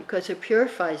tongue, because it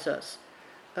purifies us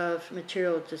of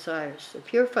material desires. It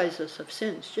purifies us of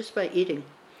sins just by eating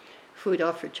food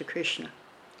offered to Krishna.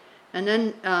 And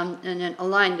then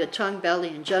align the tongue, belly,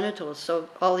 and genitals, so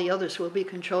all the others will be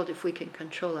controlled if we can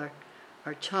control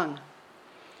our tongue.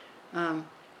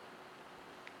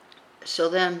 So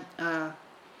then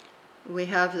we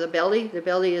have the belly. The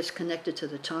belly is connected to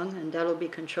the tongue, and that'll be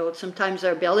controlled. Sometimes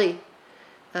our belly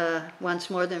wants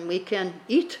more than we can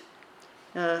eat.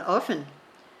 Often,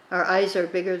 our eyes are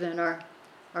bigger than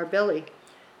our belly,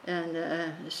 and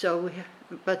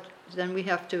but then we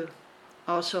have to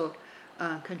also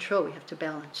control. We have to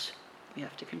balance. We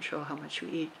have to control how much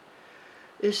we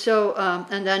eat. So,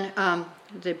 and then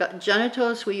the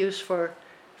genitals we use for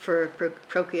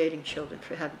procreating children,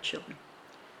 for having children.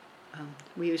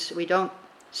 We don't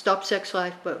stop sex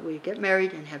life, but we get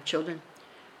married and have children,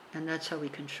 and that's how we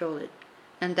control it.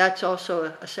 And that's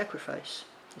also a sacrifice.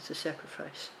 It's a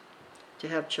sacrifice to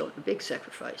have children, a big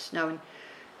sacrifice. Now,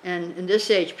 in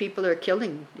this age, people are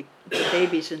killing the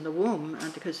babies in the womb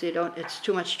because it's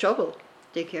too much trouble to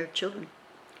take care of children.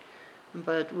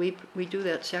 But we do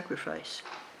that sacrifice.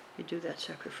 We do that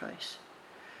sacrifice.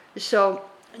 So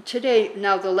today,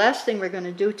 now the last thing we're going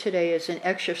to do today is an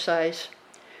exercise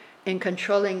in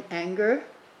controlling anger.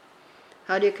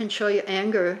 How do you control your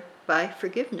anger? By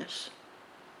forgiveness.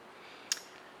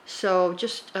 So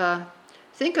just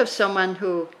think of someone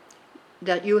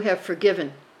that you have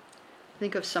forgiven.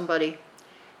 Think of somebody.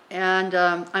 And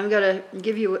I'm going to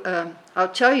give you,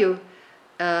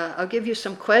 I'll give you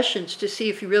some questions to see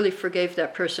if you really forgave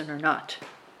that person or not.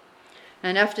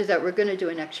 And after that, we're going to do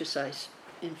an exercise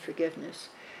in forgiveness.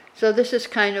 So this is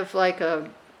kind of like a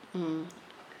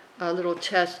little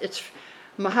test. It's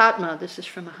Mahatma. This is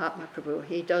from Mahatma Prabhu.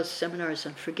 He does seminars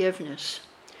on forgiveness.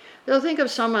 So think of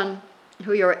someone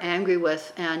who you're angry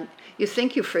with, and you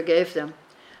think you forgave them.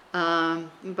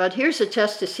 But here's a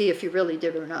test to see if you really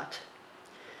did or not.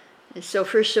 And so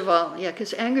first of all,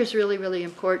 because anger is really, really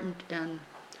important, and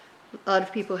a lot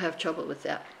of people have trouble with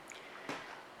that.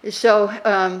 So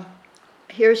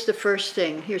here's the first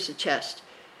thing. Here's a test.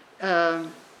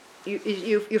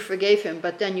 You forgave him,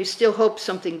 but then you still hope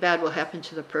something bad will happen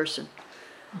to the person.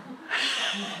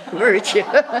 Weren't you?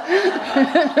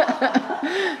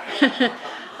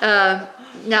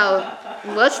 Now,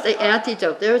 what's the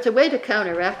antidote? There's a way to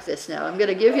counteract this now. I'm going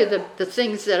to give you the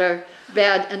things that are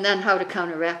bad and then how to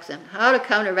counteract them. How to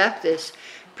counteract this: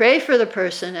 pray for the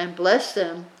person and bless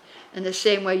them in the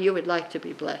same way you would like to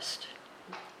be blessed.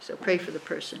 So pray for the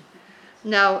person.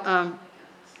 Now,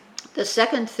 the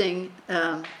second thing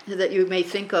that you may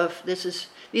think of,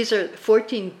 these are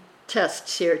 14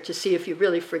 tests here to see if you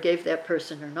really forgave that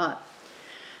person or not.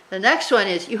 The next one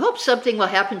is you hope something will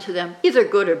happen to them, either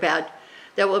good or bad,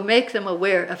 that will make them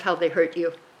aware of how they hurt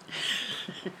you.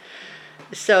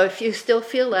 So if you still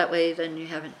feel that way, then you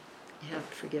haven't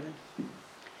forgiven.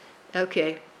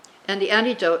 Okay. And the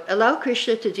antidote: allow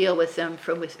Krishna to deal with them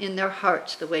from within their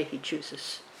hearts the way he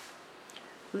chooses.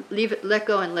 Leave it, let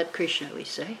go and let Krishna, we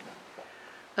say.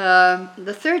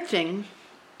 The third thing,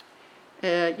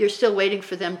 you're still waiting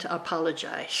for them to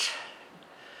apologize.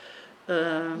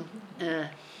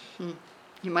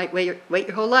 You might wait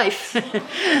your whole life.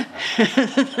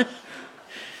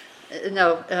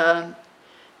 No.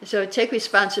 So take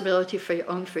responsibility for your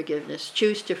own forgiveness.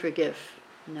 Choose to forgive.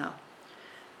 No.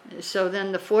 So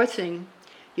then the fourth thing,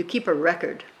 you keep a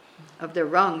record of their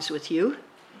wrongs with you,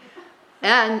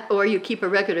 or you keep a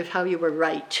record of how you were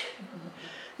right.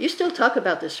 You still talk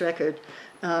about this record,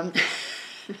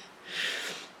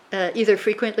 either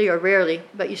frequently or rarely,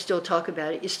 but you still talk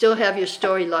about it. You still have your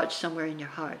story lodged somewhere in your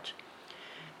heart.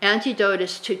 Antidote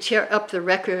is to tear up the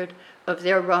record of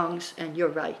their wrongs and your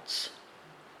rights.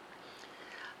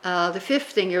 The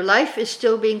fifth thing, your life is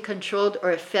still being controlled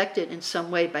or affected in some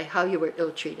way by how you were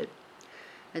ill-treated.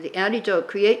 And the antidote: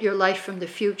 create your life from the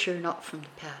future, not from the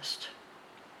past.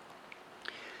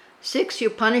 6, you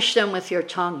punish them with your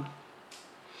tongue.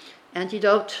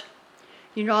 Antidote: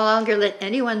 you no longer let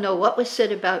anyone know what was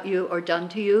said about you or done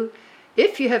to you.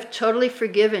 If you have totally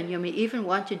forgiven, you may even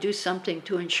want to do something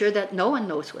to ensure that no one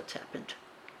knows what's happened.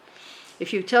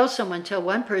 If you tell someone, tell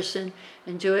one person,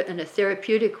 and do it in a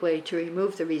therapeutic way to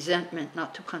remove the resentment,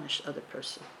 not to punish the other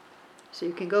person. So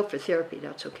you can go for therapy,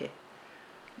 that's okay.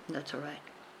 That's all right.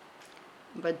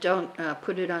 But don't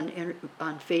put it on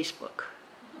Facebook.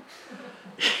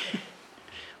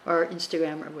 or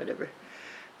Instagram or whatever.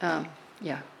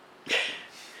 Yeah.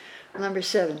 Number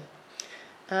 7.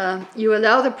 You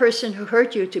allow the person who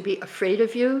hurt you to be afraid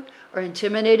of you or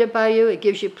intimidated by you. It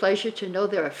gives you pleasure to know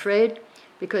they're afraid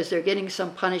because they're getting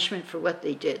some punishment for what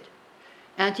they did.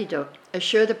 Antidote.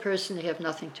 Assure the person they have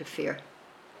nothing to fear.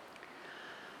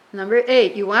 Number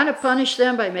 8. You want to punish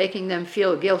them by making them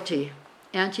feel guilty.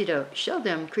 Antidote. Show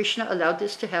them Krishna allowed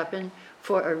this to happen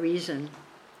for a reason.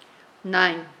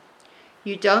 9.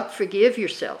 You don't forgive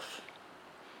yourself.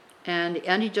 And the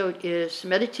antidote is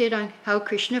meditate on how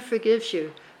Krishna forgives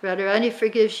you, Radharani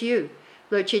forgives you,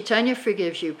 Lord Chaitanya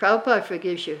forgives you, Prabhupada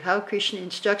forgives you, how Krishna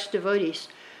instructs devotees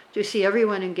to see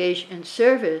everyone engaged in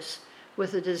service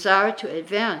with a desire to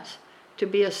advance, to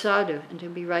be a sadhu, and to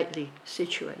be rightly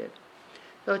situated.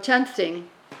 So 10th thing,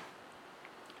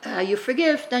 you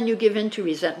forgive, then you give in to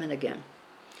resentment again.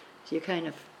 So you kind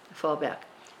of fall back.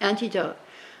 Antidote.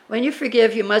 When you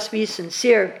forgive, you must be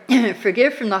sincere.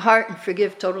 Forgive from the heart and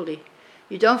forgive totally.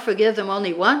 You don't forgive them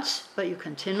only once, but you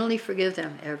continually forgive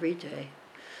them every day.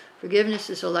 Forgiveness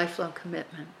is a lifelong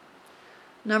commitment.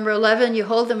 Number 11, you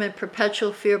hold them in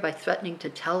perpetual fear by threatening to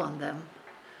tell on them.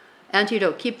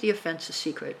 Antidote, keep the offense a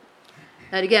secret.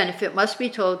 And again, if it must be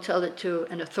told, tell it to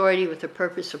an authority with the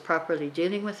purpose of properly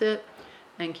dealing with it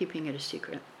and keeping it a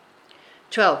secret.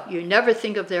 12, you never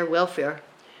think of their welfare,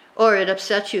 or it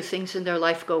upsets you, things in their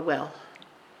life go well.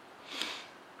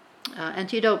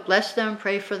 Antidote, bless them,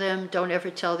 pray for them, don't ever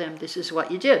tell them this is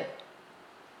what you did.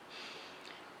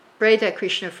 Pray that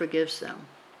Krishna forgives them.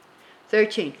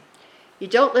 13, you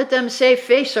don't let them save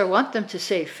face or want them to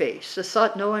save face. The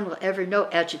thought no one will ever know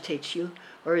agitates you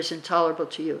or is intolerable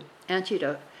to you.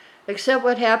 Antidote, accept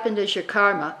what happened as your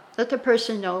karma. Let the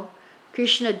person know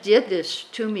Krishna did this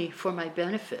to me for my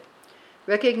benefit.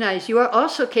 Recognize you are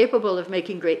also capable of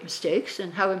making great mistakes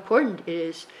and how important it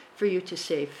is for you to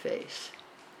save face.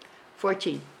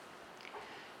 14.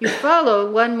 You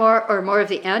follow one more or more of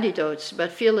the antidotes,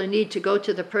 but feel a need to go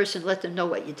to the person, let them know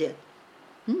what you did.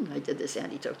 I did this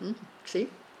antidote. See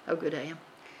how good I am?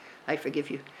 I forgive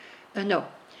you. No.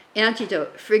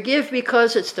 Antidote. Forgive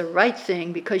because it's the right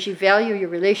thing, because you value your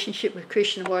relationship with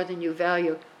Krishna more than you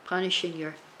value punishing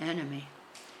your enemy.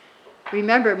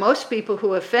 Remember, most people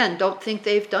who offend don't think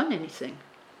they've done anything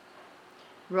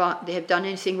wrong. They have done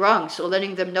anything wrong, so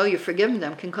letting them know you've forgiven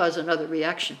them can cause another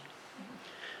reaction.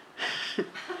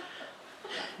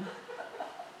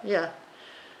 Yeah,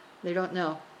 they don't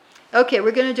know. Okay,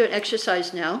 we're going to do an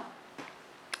exercise now.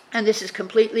 And this is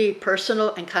completely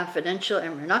personal and confidential,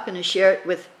 and we're not going to share it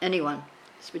with anyone.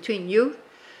 It's between you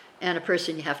and a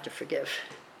person you have to forgive.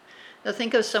 Now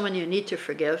think of someone you need to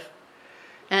forgive.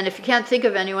 And if you can't think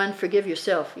of anyone, forgive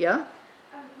yourself, yeah?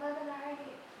 Mother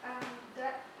Narayani,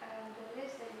 the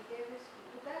list that you gave us,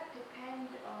 would that depend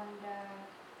on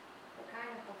the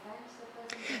kind of offense the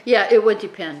person? Yeah, it would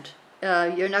depend.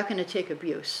 You're not going to take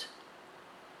abuse.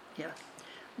 Yeah.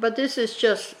 But this is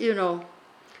just,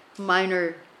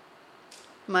 minor.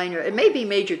 It may be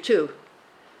major too.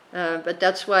 But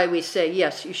that's why we say,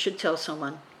 yes, you should tell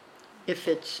someone. If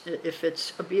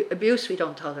it's abuse, we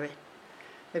don't tolerate.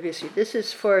 Abuse. This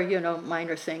is for,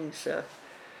 minor things.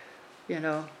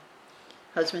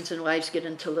 Husbands and wives get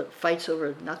into fights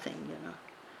over nothing,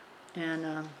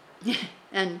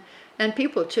 And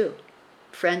people too.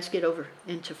 Friends get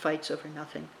into fights over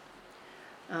nothing.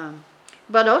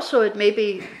 But also it may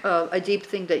be a deep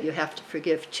thing that you have to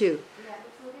forgive too. Yeah, the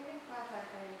forgiving part,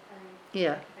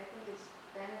 Yeah. I think it's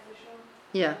beneficial.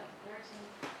 Yeah. Person,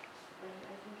 but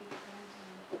I think it depends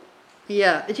on.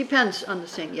 Yeah, it depends on the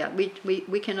thing. Yeah,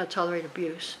 we cannot tolerate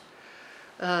abuse.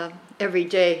 Every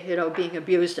day, being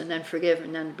abused and then forgive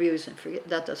and then abuse and forgive.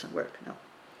 That doesn't work. No,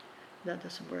 that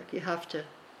doesn't work. You have to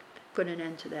put an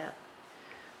end to that.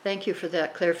 Thank you for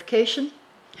that clarification.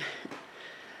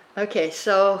 Okay,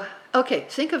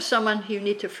 think of someone you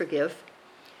need to forgive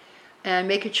and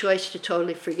make a choice to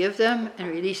totally forgive them and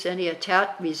release any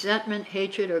resentment,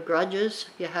 hatred, or grudges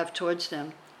you have towards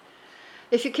them.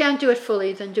 If you can't do it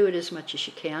fully, then do it as much as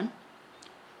you can.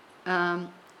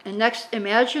 And next,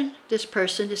 imagine this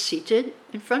person is seated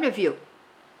in front of you.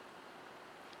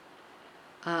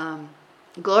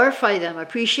 Glorify them,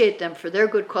 appreciate them for their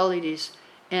good qualities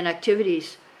and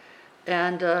activities,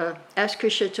 and ask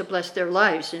Krishna to bless their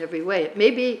lives in every way. It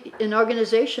may be an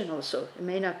organization also. It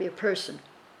may not be a person.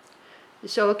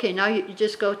 So, okay, now you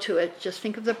just go to it. Just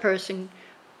think of the person,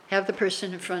 have the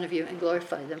person in front of you, and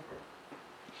glorify them.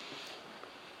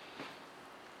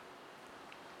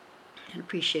 And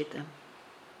appreciate them.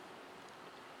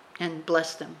 And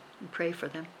bless them, and pray for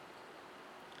them.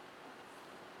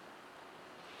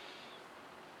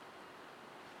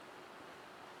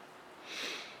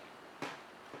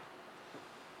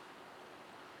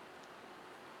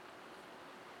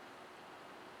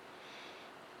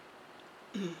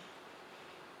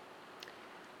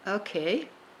 Okay.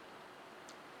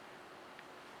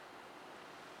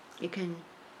 You can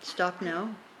stop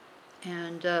now.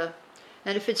 And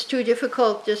if it's too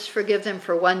difficult, just forgive them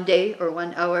for 1 day or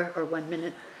 1 hour or 1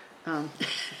 minute.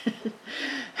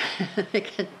 They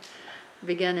can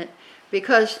begin it.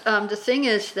 Because the thing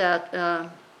is that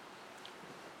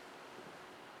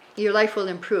your life will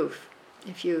improve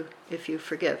if you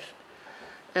forgive.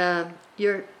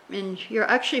 You're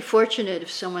actually fortunate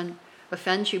if someone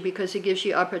offends you, because it gives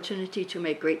you opportunity to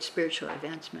make great spiritual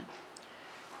advancement.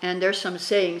 And there's some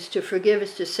sayings: to forgive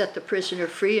is to set the prisoner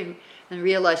free and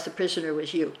realize the prisoner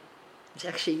was you. It's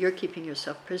actually you're keeping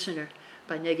yourself prisoner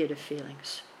by negative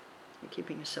feelings. You're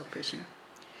keeping yourself prisoner.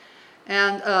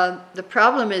 And the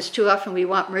problem is, too often we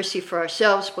want mercy for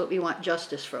ourselves, but we want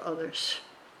justice for others.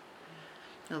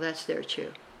 Now that's there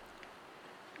too.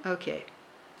 Okay.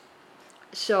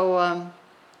 So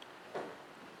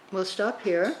we'll stop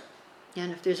here.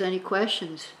 And if there's any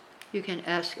questions, you can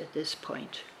ask at this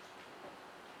point.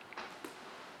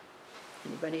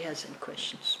 Anybody has any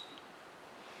questions?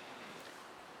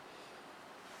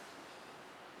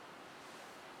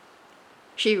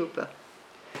 Shirupa.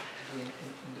 In the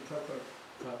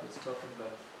Prabhupada's talking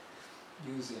about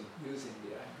using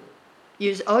the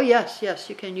anger. Oh yes,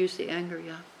 you can use the anger,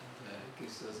 yeah. And he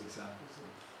gives those examples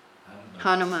of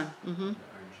Hanuman. and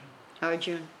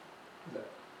Arjun.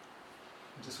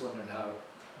 I'm just wondering how. I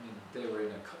mean, they were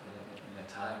in a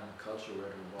time and culture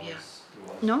where there was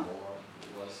No. war.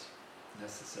 It was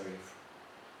necessary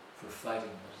for fighting.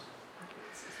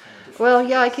 It's kind of different. Well,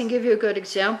 yeah, I can give you a good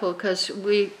example, because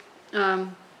we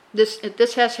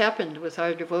this has happened with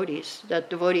our devotees. That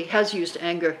devotee has used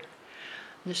anger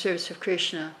in the service of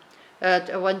Krishna.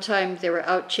 At one time, they were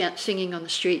out singing on the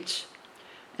streets,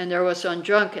 and there was one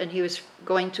drunk, and he was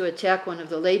going to attack one of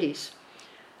the ladies,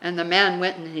 and the man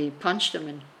went and he punched him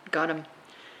and got him,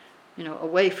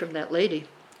 away from that lady.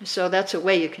 So that's a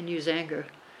way you can use anger.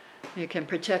 You can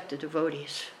protect the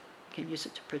devotees. You can use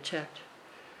it to protect.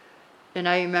 And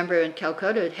I remember in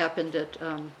Calcutta, it happened that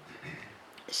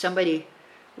somebody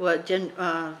didn't.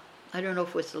 I don't know if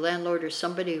it was the landlord or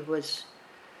somebody was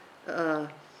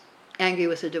angry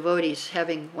with the devotees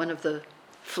having one of the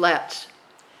flats,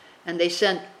 and they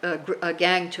sent a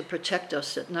gang to protect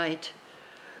us at night.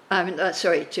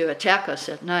 To attack us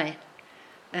at night,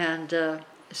 and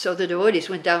so the devotees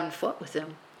went down and fought with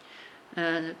them.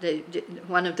 And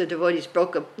one of the devotees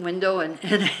broke a window and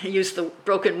used the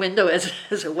broken window as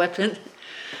a weapon.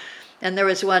 And there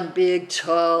was one big,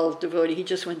 tall devotee. He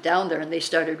just went down there, and they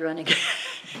started running.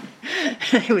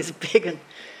 He was big,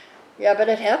 but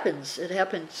it happens. It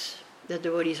happens. The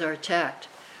devotees are attacked,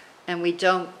 and we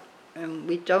don't.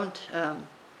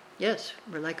 Yes,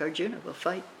 we're like Arjuna. We'll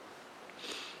fight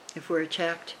if we're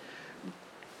attacked.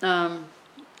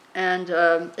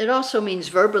 It also means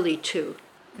verbally too.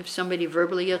 If somebody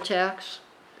verbally attacks,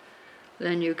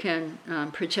 then you can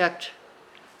protect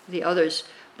the others.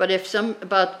 But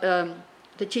the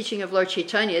teaching of Lord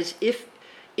Chaitanya is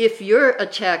if you're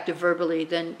attacked verbally,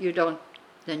 then you don't.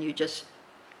 Then you just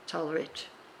tolerate.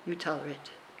 You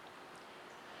tolerate.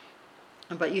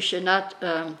 But you should not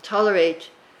tolerate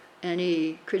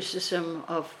any criticism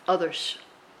of others.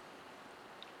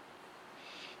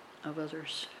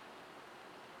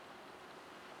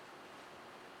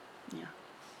 Yeah.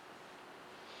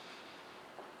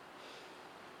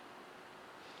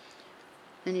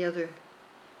 Any other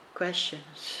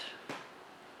questions?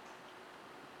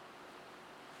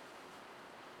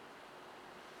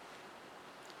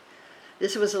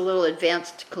 This was a little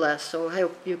advanced class, so I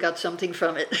hope you got something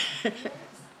from it.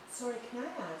 Sorry, can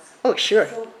I ask? Oh, sure.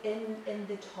 So in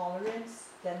the tolerance,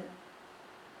 then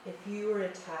if you were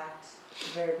attacked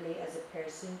verbally as a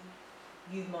person,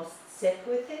 you must sit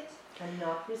with it and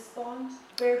not respond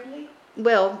verbally?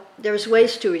 Well, there's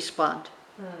ways to respond.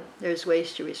 There's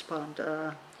ways to respond.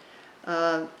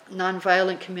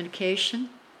 Nonviolent communication.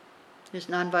 There's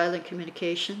nonviolent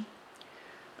communication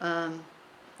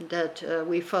that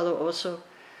we follow also.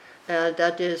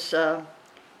 That is,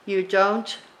 you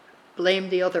don't blame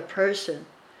the other person,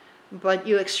 but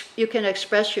you can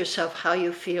express yourself how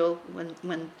you feel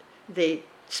when they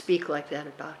speak like that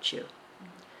about you.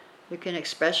 You can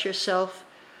express yourself,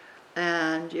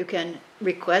 and you can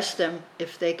request them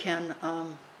if they can.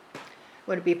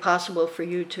 Would it be possible for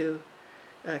you to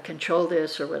control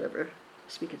this or whatever?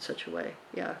 Speak in such a way.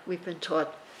 Yeah, we've been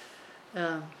taught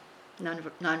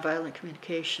nonviolent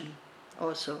communication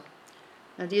also.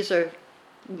 And these are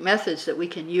methods that we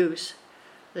can use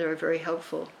that are very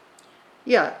helpful.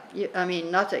 Yeah,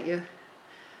 not that you.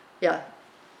 Yeah.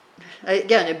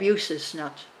 Again, abuse is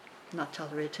not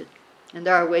tolerated. And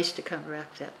there are ways to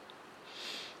counteract that.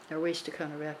 There are ways to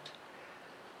counteract.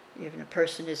 Even a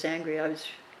person is angry. I was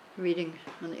reading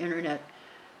on the internet,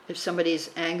 if somebody is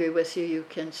angry with you, you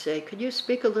can say, could you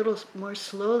speak a little more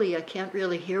slowly? I can't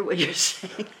really hear what you're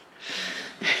saying.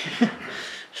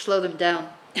 Slow them down.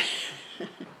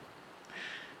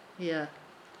 Yeah.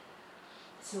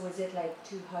 So is it like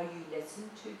to how you listen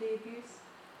to the abuse?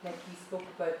 Like he spoke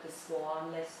about the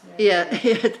swan listener. Yeah.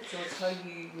 So it's how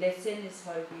you listen, is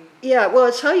how you... Yeah, well,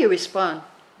 it's how you respond.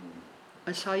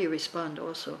 It's how you respond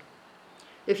also.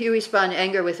 If you respond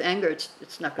anger with anger,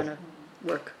 it's not going to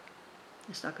work.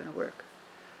 It's not going to work.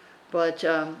 But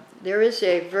there is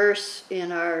a verse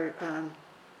in our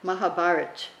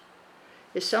Mahabharata.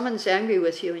 If someone's angry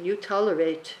with you and you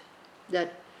tolerate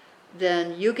that,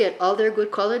 then you get all their good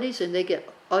qualities and they get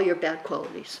all your bad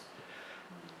qualities.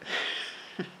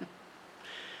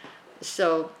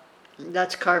 So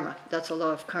that's karma. That's a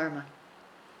law of karma.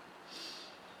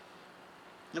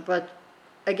 But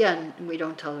again, we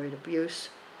don't tolerate abuse.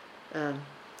 Yeah,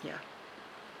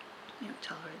 we don't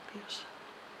tolerate abuse.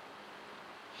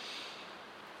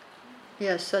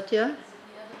 Yes, Satya? Is it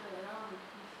the other way around?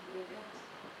 If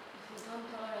you don't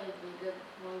tolerate, we get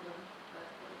all the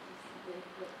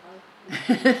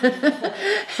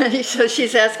bad qualities. So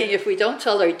she's asking if we don't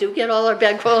tolerate, do we get all our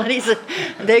bad qualities and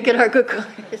they get our good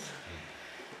qualities?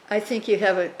 I think you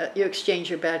you exchange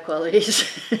your bad qualities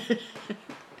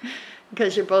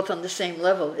because you're both on the same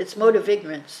level. It's mode of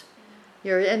ignorance.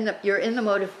 You're in the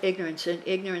mode of ignorance, and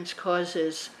ignorance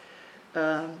causes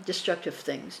destructive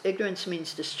things. Ignorance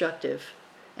means destructive.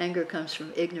 Anger comes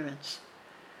from ignorance.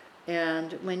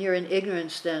 And when you're in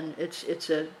ignorance, then it's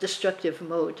a destructive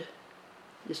mode.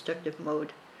 Destructive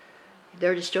mode.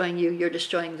 They're destroying you, you're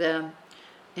destroying them,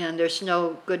 and there's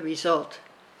no good result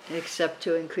except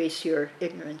to increase your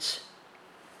ignorance.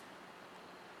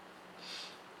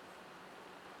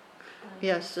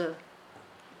 Yes,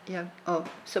 yeah. Oh,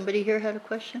 somebody here had a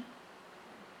question?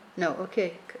 No,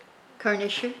 okay.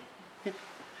 Karnisha? So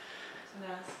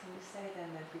now, can you say then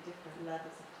there'd be different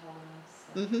levels of tolerance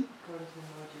Mm-hmm. according to the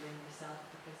mode you're in yourself,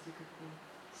 because you could be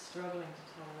struggling to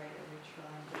tolerate or you're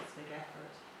trying but it's a big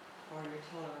effort, or your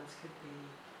tolerance could be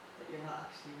that you're not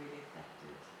actually really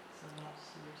affected, so not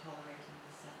you're tolerating in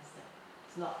the sense that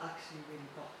it's not actually really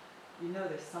you know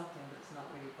there's something but it's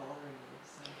not really bothering you.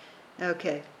 So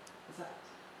Okay.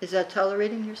 is Is that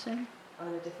tolerating, you're saying? are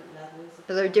there different levels of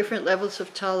Are there different levels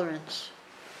of tolerance?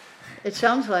 It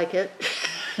sounds like it.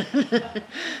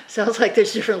 Sounds like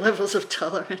there's different levels of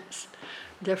tolerance.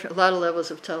 A lot of levels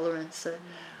of tolerance.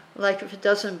 Like if it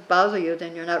doesn't bother you,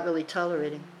 then you're not really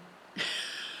tolerating.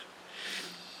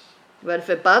 But if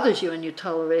it bothers you and you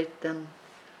tolerate, then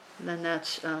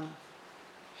that's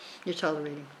you're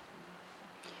tolerating.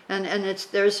 And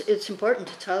it's important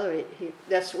to tolerate.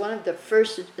 That's one of the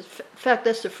first. In fact,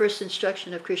 that's the first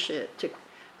instruction of Krishna to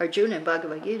Arjuna in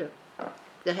Bhagavad Gita.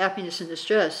 That happiness and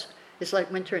distress is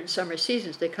like winter and summer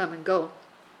seasons. They come and go.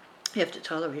 You have to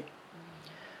tolerate.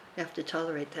 You have to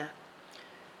tolerate that.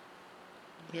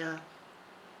 Yeah.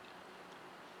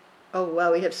 Oh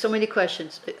wow, we have so many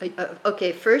questions.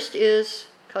 Okay, first is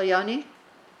Kalyani.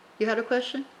 You had a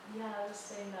question? Yeah, I was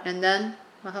saying that. And then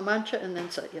Mahamantra, and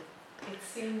then Satya. It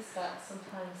seems that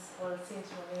sometimes, well, it seems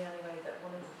for me anyway, that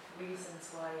one of the reasons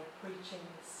why preaching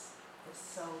is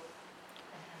so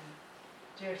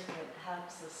dear to me, it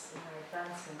helps us in our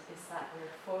advancement, is that we're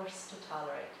forced to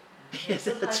tolerate. Yes,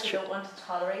 Sometimes that's you true. don't want to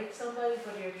tolerate somebody,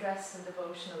 but you're dressed in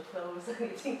devotional clothes and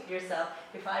you think to yourself,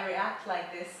 if I react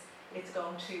like this, it's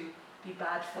going to be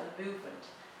bad for the movement.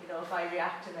 You know, if I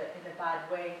react in a bad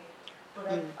way.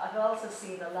 But I've also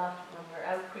seen a lot when we're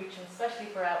out preaching, especially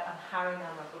if we're out on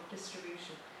Harinam or book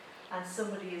distribution, and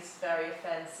somebody is very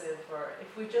offensive, or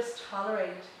if we just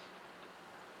tolerate,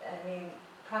 I mean,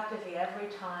 practically every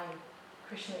time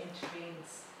Krishna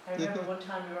intervenes. I remember one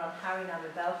time we were on Harinam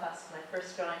in Belfast when I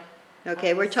first joined.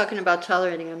 Okay, we're talking about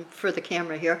tolerating them for the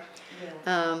camera here.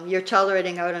 Yeah. You're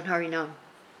tolerating out on Harinam.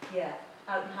 Yeah,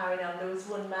 out in Harinam, there was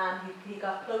one man, he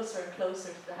got closer and closer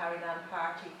to the Harinam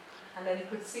party, and then you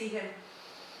could see him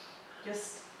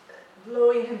just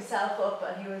blowing himself up,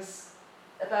 and he was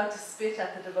about to spit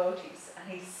at the devotees, and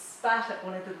he spat at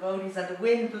one of the devotees, and the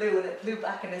wind blew and it blew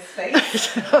back in his face.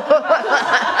 He slipped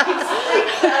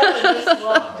out and just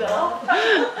walked off.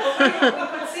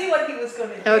 We could see what he was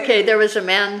going to do. Okay, there was a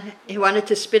man, he wanted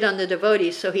to spit on the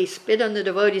devotees, so he spit on the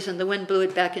devotees and the wind blew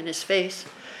it back in his face.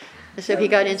 And so he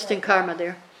got instant karma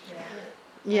there. Yeah.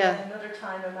 Yeah. And another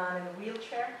time, a man in a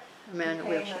wheelchair. A man in a He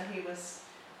came wheelchair. and he was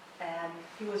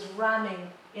he was ramming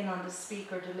in on the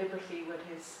speaker deliberately with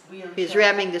his wheelchair. He's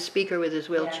ramming the speaker with his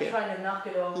wheelchair. Yeah, trying to knock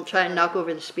it over. Trying to knock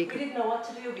over the We speaker. didn't know what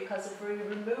to do, because if we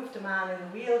removed the man in the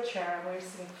wheelchair and we were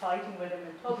seen fighting with him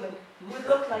in public, it would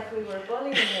look like we were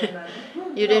bullying him.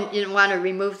 And, You didn't want to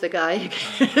remove the guy.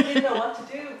 we didn't know what to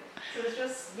do. So it was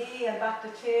just me and back to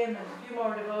Tim and a few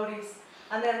more devotees.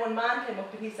 And then one man came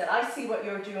up and he said, I see what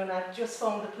you're doing, I've just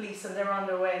phoned the police and they're on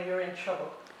their way and you're in trouble.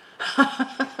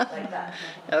 Like that.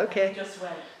 Okay. And he just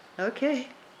went. Okay.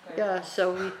 Yeah,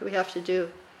 so we have to do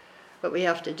what we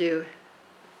have to do.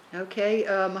 Okay,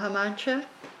 Mahamantra?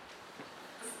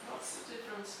 What's the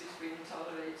difference between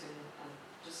tolerating and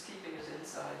just keeping it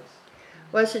inside?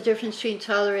 What's the difference between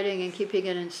tolerating and keeping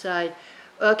it inside?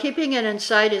 Well, keeping it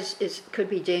inside could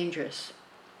be dangerous,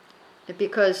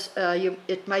 because you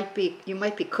might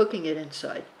be cooking it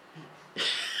inside.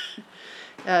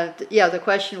 The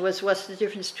question was, what's the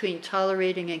difference between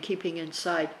tolerating and keeping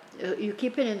inside? You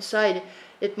keep it inside,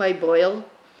 it might boil,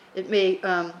 it may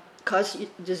cause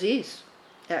disease,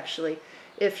 actually.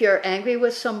 If you're angry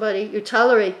with somebody, you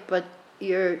tolerate, but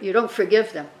you don't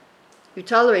forgive them. You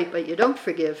tolerate, but you don't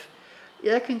forgive.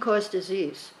 That can cause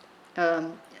disease.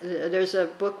 There's a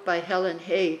book by Helen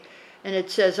Hay, and it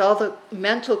says all the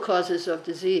mental causes of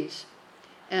disease.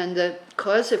 And the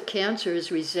cause of cancer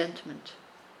is resentment.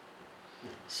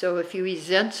 So if you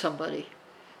resent somebody,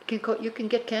 you can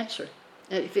get cancer.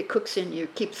 If it cooks in you,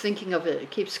 keep thinking of it,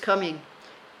 it keeps coming,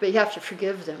 but you have to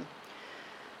forgive them.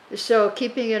 So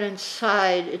keeping it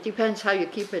inside, it depends how you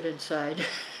keep it inside.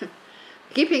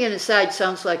 Keeping it inside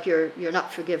sounds like you're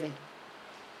not forgiving.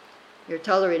 You're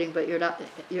tolerating, but you're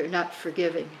not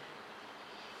forgiving.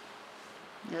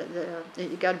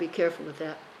 You got to be careful with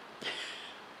that.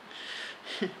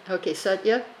 Okay,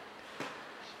 Satya?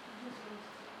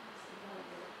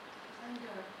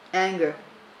 Anger.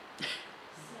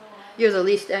 You're the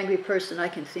least angry person I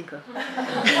can think of.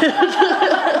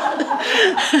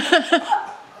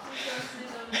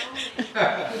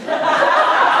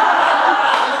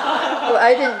 Oh,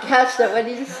 I didn't catch that. What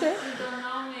did you say?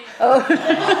 Oh.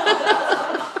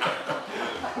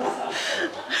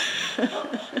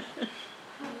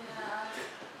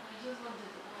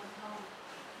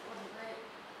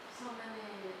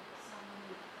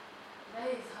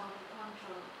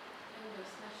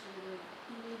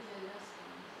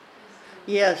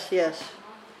 Yes. Yeah.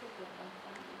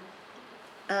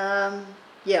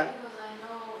 Because I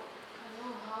know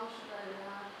how should I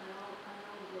react, I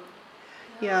know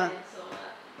Yeah.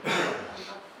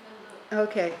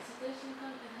 Okay.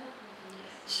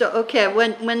 So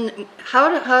when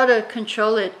how to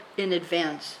control it in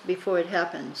advance before it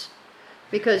happens,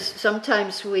 because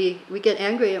sometimes we get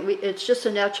angry and it's just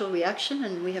a natural reaction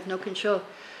and we have no control.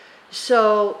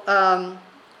 So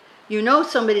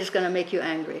somebody's going to make you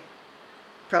angry.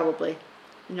 Probably,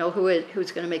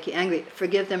 who's going to make you angry.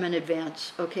 Forgive them in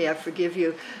advance. Okay, I forgive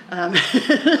you. And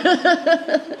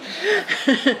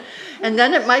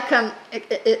then it might come.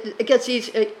 It gets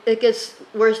easy. It gets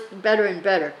worse, better and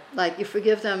better. Like you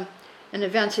forgive them in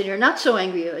advance, and you're not so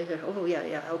angry. You go, oh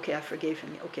yeah, okay, I forgave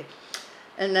him. Okay,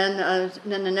 and then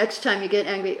the next time you get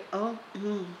angry,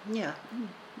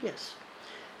 yes,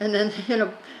 and then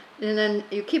and then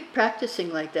you keep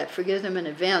practicing like that. Forgive them in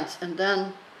advance, and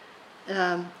then.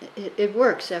 It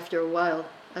works after a while.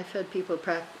 I've had people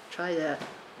try that,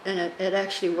 and it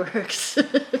actually works.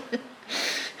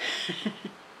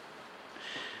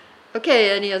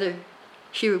 Okay, any other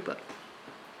Shirupa?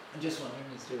 I'm just wondering,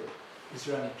 is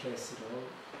there any place at all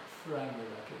for anger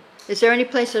like it? Is there any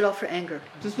place at all for anger?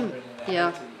 I'm just wondering, in a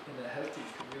healthy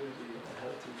community, in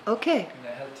a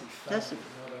healthy family,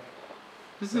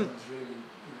 someone's really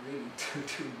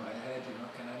doing my head,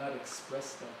 can I not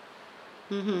express that?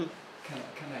 Mm-hmm.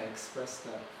 Can I express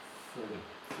that for the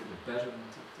betterment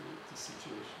of the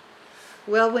situation?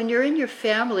 Well, when you're in your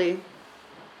family,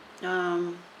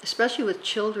 especially with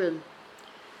children,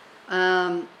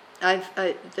 there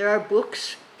are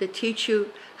books that teach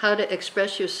you how to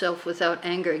express yourself without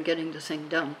anger and getting the thing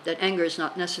done. That anger is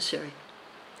not necessary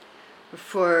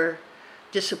for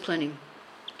disciplining.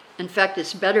 In fact,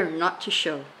 it's better not to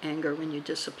show anger when you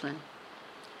discipline.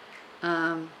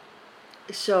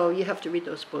 So you have to read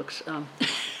those books.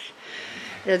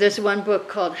 There's one book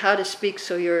called How to Speak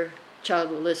So Your Child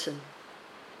Will Listen.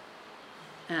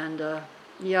 And as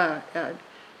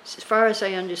far as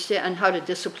I understand, and how to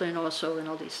discipline also and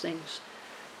all these things.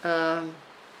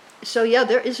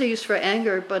 There is a use for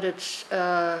anger, but it's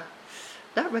not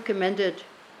recommended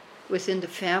within the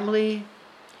family,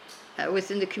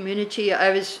 within the community.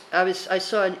 I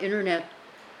saw on internet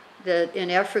that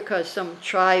in Africa, some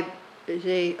tribe,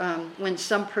 when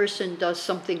some person does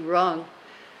something wrong,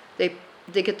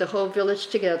 they get the whole village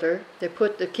together. They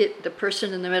put the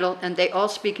person in the middle, and they all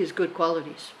speak his good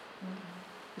qualities,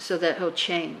 so that he'll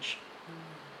change.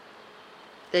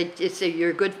 They say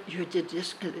you're good. You did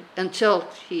this until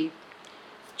he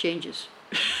changes.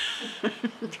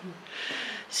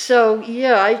 So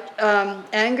yeah,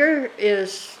 anger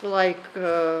is like,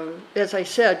 as I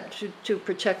said, to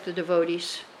protect the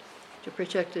devotees. To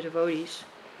protect the devotees,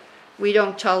 we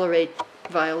don't tolerate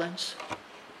violence.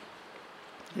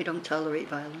 We don't tolerate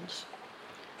violence,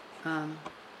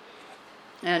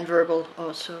 and verbal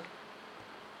also.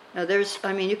 Now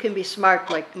you can be smart.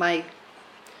 Like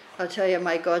I'll tell you,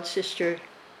 my god sister,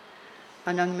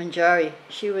 Anand Manjari.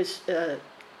 She was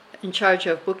in charge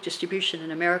of book distribution in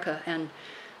America, and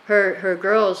her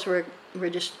girls were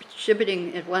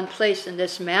distributing at one place, and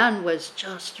this man was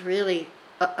just really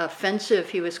offensive.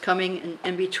 He was coming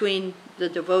in between the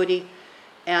devotee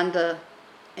and the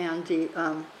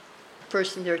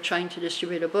person they're trying to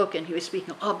distribute a book, and he was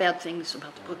speaking all bad things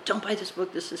about the book. Don't buy this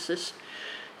book. This.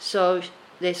 So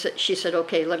she said,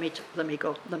 okay, let me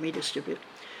go. Let me distribute.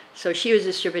 So she was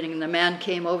distributing, and the man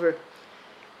came over,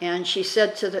 and she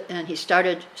said and he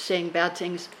started saying bad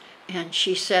things, and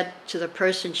she said to the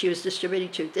person she was distributing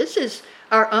to, "This is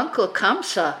our Uncle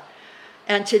Kamsa,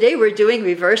 and today we're doing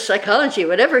reverse psychology.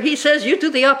 Whatever he says, you do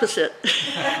the opposite."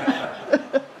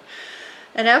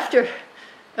 And after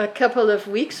a couple of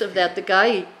weeks of that, the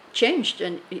guy changed,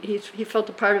 and he felt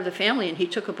a part of the family, and he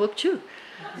took a book too.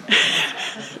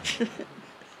 It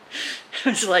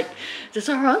was like, this is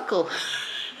our uncle.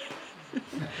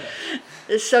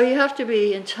 So you have to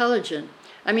be intelligent.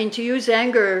 I mean, to use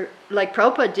anger, like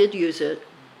Prabhupada did use it.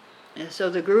 And so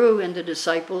the guru and the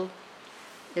disciple,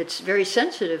 it's very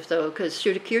sensitive though, because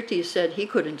Sridharkirti said he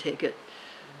couldn't take it.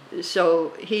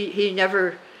 So he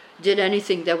never did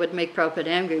anything that would make Prabhupada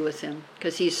angry with him,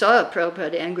 because he saw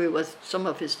Prabhupada angry with some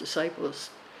of his disciples.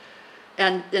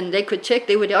 And then they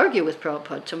would argue with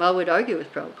Prabhupada. Tamal would argue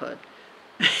with Prabhupada.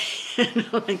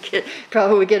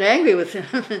 Prabhupada would get angry with him.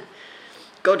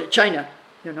 Go to China,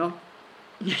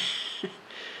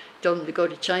 Don't go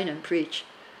to China and preach.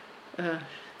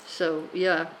 So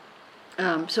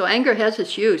anger has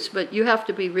its use, but you have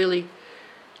to be really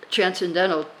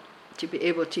transcendental to be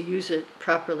able to use it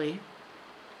properly.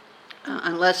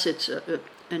 Unless it's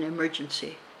an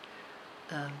emergency,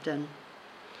 then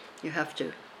you have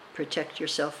to protect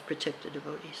yourself, protect the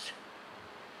devotees.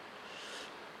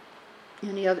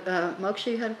 Any other,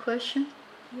 Moksha, you had a question?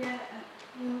 Yeah,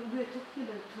 we were talking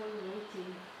about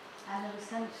tolerating, and I was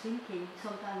kind of thinking,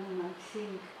 sometimes you might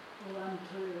think, oh, I'm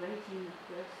tolerating that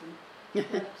person,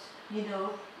 but,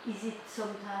 is it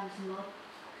sometimes not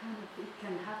it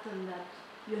can happen that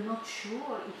you're not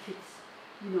sure if it's,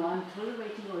 I'm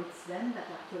tolerating or it's them that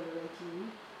are tolerating me.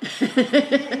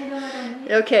 You know what I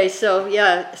mean? Okay, so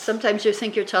yeah, sometimes you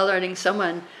think you're tolerating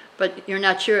someone, but you're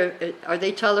not sure, are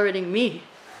they tolerating me?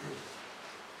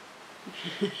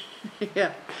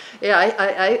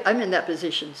 I'm in that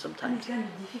position sometimes. And it's kind of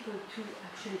difficult to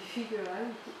actually figure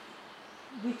out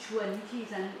which one it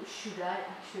is, and should I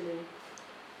actually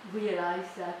realize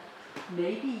that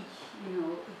maybe,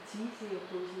 it's easy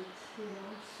opposite,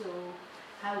 so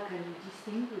how can you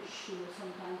distinguish,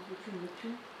 sometimes between the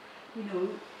two,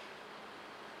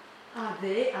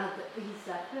 is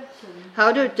that person?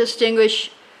 How to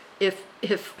distinguish if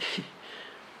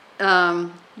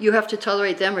you have to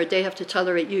tolerate them or they have to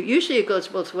tolerate you. Usually it goes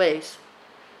both ways,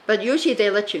 but usually they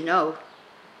let you know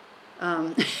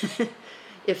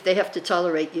if they have to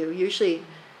tolerate you. Usually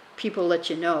people let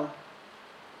you know.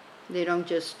 They don't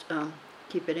just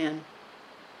keep it in.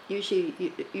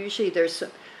 Usually there's,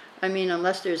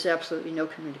 unless there's absolutely no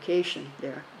communication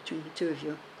there between the two of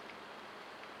you.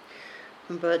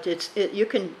 But you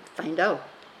can find out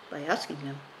by asking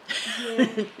them.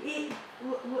 Yeah.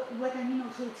 What I mean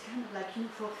also, it's kind of like,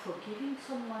 for forgiving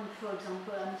someone, for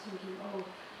example, I'm thinking, oh,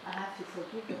 I have to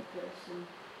forgive that person,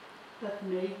 but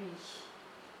maybe,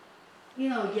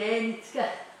 and it's got...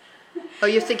 Oh,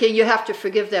 you're thinking you have to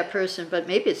forgive that person, but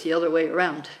maybe it's the other way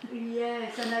around.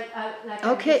 Yes, and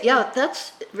Okay, yeah,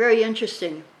 that's very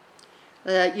interesting.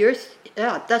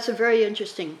 That's a very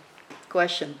interesting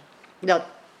question. Now,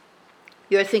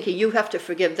 you're thinking you have to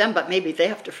forgive them, but maybe they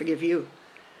have to forgive you.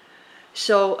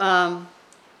 So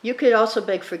you could also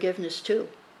beg forgiveness too,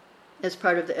 as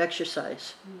part of the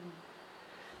exercise.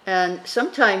 And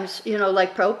sometimes,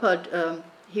 like Prabhupada,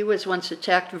 he was once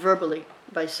attacked verbally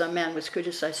by some man who was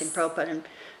criticizing Prabhupada, and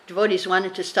devotees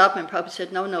wanted to stop him. Prabhupada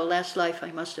said, no, last life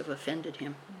I must have offended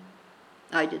him.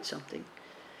 I did something.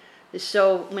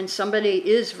 So when somebody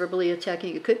is verbally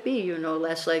attacking, it could be,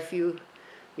 last life you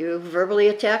verbally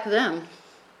attack them.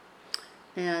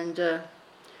 And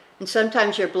And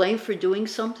sometimes you're blamed for doing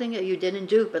something that you didn't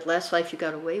do, but last life you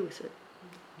got away with it.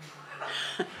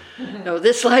 No,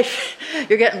 this life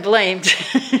you're getting blamed.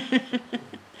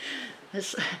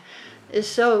 It's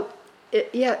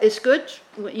good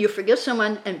when you forgive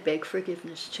someone and beg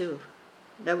forgiveness too.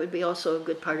 That would be also a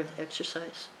good part of the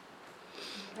exercise,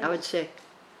 I would say.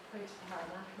 Pray to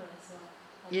Paramatma as well.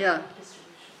 Yeah. Book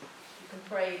distribution. You can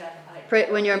pray that.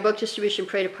 Pray, when you're in book distribution,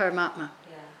 pray to Paramatma.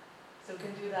 Yeah. So we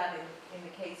can do that in the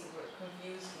case of we're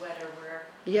confused whether we're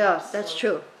That's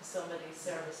true. to somebody's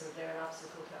service or they're an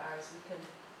obstacle to ours. We can.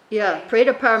 Pray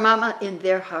to Paramatma in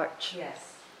their heart.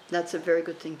 Yes. That's a very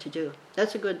good thing to do.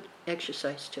 That's a good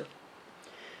exercise too.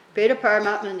 Pray to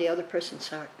Paramatma in the other person's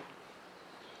heart.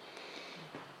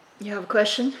 You have a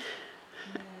question?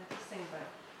 Yeah, just think about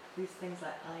these things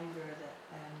like anger that,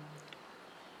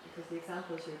 because the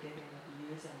examples you're giving of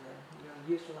using them,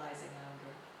 utilizing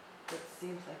anger, it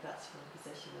seems like that's from a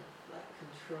position of like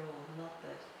control, not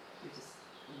that you're just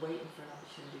waiting for an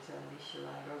opportunity to unleash your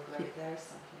anger. Oh, great, there's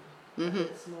something.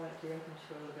 Mm-hmm. It's more like you're in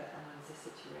control of it, and when there's a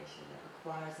situation that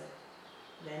requires it,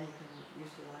 then you can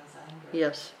utilize anger.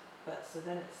 Yes. But so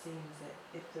then it seems that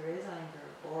if there is anger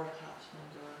or attachment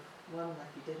or one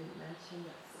like you didn't mention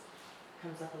that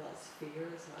comes up a lot is fear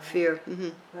as well. Fear.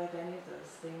 Mm-hmm. But if any of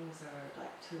those things are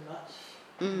like too much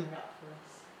coming up for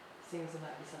us, seems there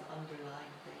might be some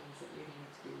underlying things that really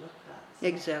need to be looked at. So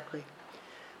Exactly.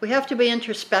 We have to be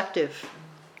introspective.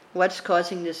 What's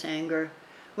causing this anger?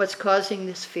 What's causing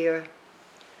this fear?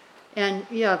 And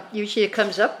usually it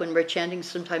comes up when we're chanting.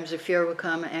 Sometimes the fear will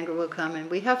come, anger will come,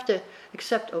 and we have to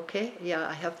accept, okay,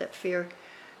 I have that fear,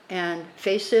 and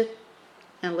face it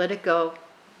and let it go.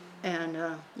 And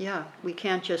we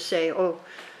can't just say, no,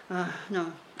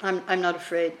 I'm not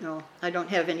afraid. No, I don't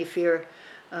have any fear.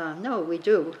 No, we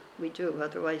do.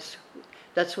 Otherwise,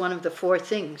 that's one of the 4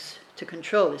 things to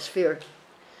control is fear,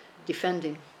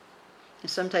 defending. And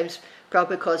sometimes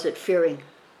Prabhupada calls it fearing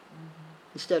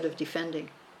instead of defending.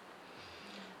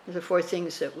 These are 4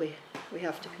 things that we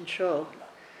have to control.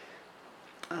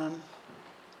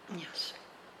 Yes.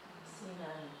 Seen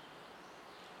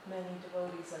many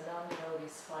devotees and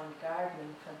non-devotees find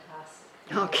gardening fantastic.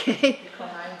 Okay. Become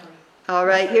angry. All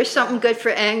right. Here's something good for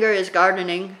anger is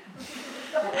gardening.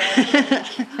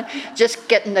 Just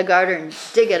get in the garden,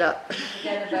 dig it up.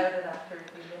 Forget about it after a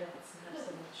few minutes and have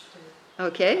so much to.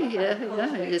 Okay.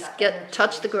 Yeah. You just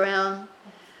touch the ground,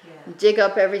 Yeah. dig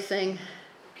up everything,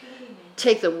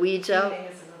 take the weeds out.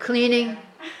 Cleaning.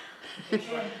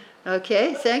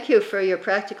 Okay, thank you for your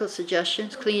practical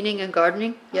suggestions. Cleaning and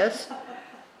gardening, yes? I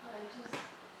just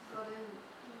got in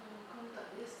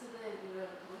contact yesterday. We were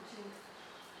watching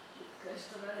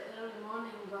Krishna very early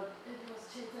morning, but it was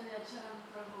Chaitanya Charan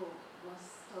Prabhu was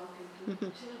talking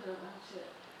to children, actually,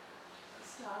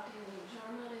 starting with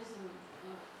journalism,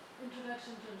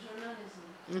 introduction to journalism.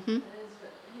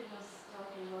 He was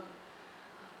talking about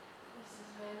this is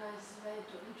a very nice way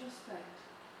to introspect,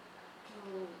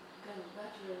 to get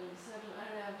better in certain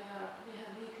area we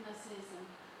have weaknesses, and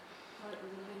for the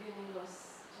beginning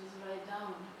was just write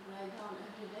down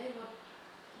every day what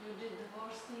you did, the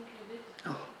worst thing you did,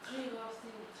 3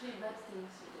 bad things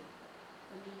you did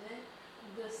every day,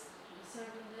 this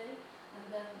certain day, and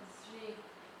then 3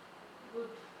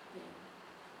 good things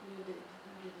you did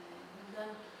every day, and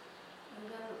then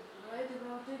write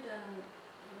about it and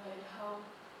write how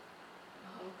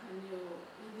can you,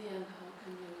 in the end, how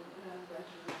can you learn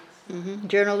better with this?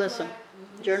 Journalism,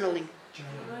 journaling.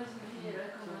 Journalism he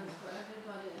recommends for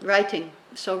everybody. Writing,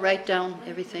 so write down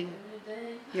everything, Every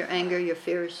day your anger, your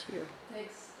fears.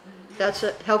 takes. That's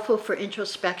helpful for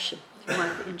introspection. You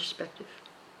want to be introspective.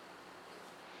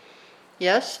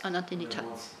 Yes, Anantinita.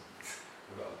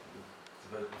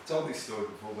 I've told this story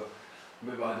before, but I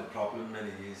remember I had a problem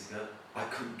many years ago. I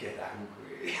couldn't get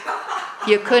angry.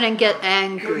 You couldn't get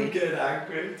angry. Couldn't get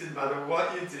angry. It didn't matter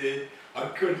what you did. I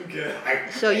couldn't get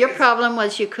angry. So your problem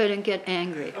was you couldn't get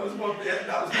angry. That was my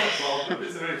problem. It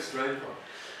was a very strange one.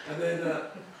 And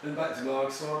then back to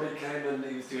Mark Swami came and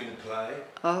he was doing the play.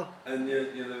 Oh. And there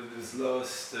was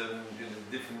lust and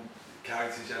different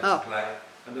characters you had to play.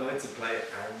 And I had to play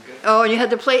anger. Oh, and you had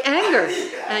to play anger,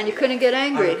 and you couldn't get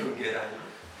angry. I couldn't get angry.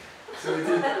 So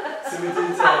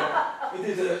we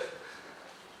did a.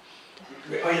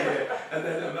 And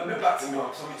then I went back to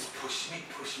Mark, so he just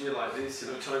pushed me like this,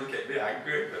 trying to get me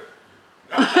angry.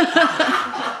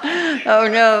 Oh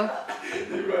no.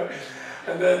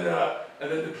 And then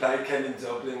the play came in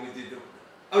Dublin, we did the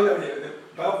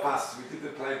Belfast, we did the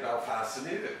play in Belfast, and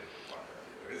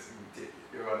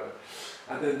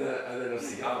and then I was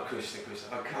thinking, Krishna,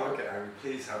 I can't get angry,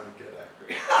 please help me get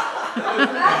angry.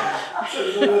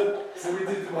 So we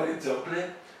did the one in Dublin,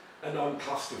 and I'm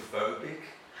claustrophobic,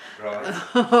 right?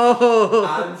 Oh.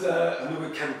 And there were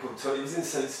chemical toilets. It was in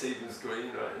St Stephen's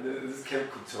Green, right? And there was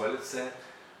chemical toilets there.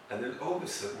 And then all of a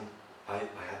sudden, I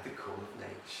had the call of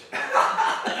nature.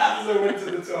 As I went to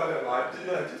the toilet, right?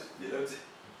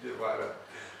 Whatever,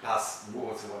 pass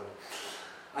water, whatever.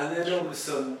 And then all of a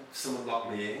sudden, someone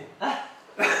locked me in.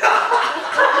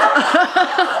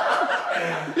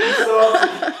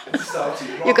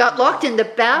 You got locked in the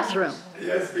bathroom.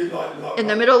 Yeah, it's been like in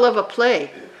the middle of a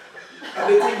play.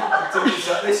 And they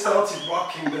they started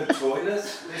rocking the toilet.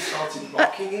 They started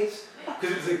rocking it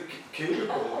because it was a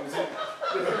cubicle.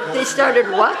 They started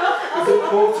what? It was a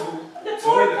portable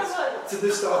toilet. So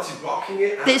they started rocking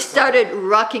it. They started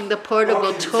rocking the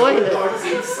portable toilet. I was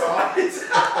inside.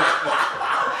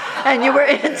 And you were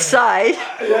inside.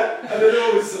 Yeah, and then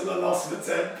all of a sudden I lost my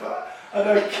temper. And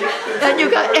I kicked the door. And you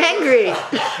got angry.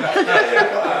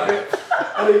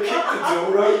 And they kicked the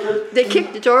door open. They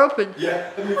kicked the door open.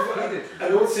 Yeah,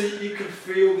 and also you could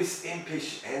feel this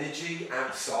impish energy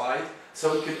outside.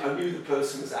 So I knew the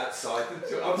person was outside the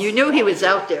door. You knew he was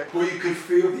out there. Well, you could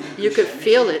feel the impish You could energy.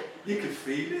 feel it. You could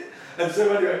feel it. And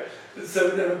so anyway,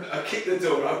 then I kicked the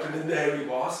door open and there he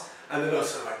was. And then I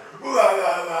was like, wah,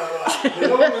 wah, wah, wah.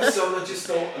 And all of a sudden I just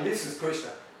thought, and this was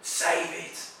Krishna, save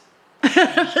it.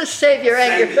 Save your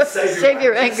anger. Save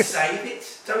your anger. Save it.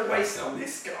 Don't waste it on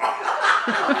this guy.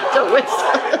 Don't waste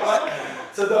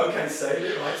it. So okay, save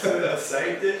it, right? So I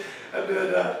saved it, and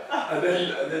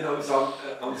then I was on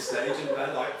stage, and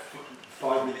then like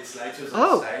 5 minutes later I was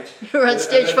on stage. You were on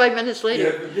stage 5 minutes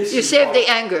later. Yeah, you saved the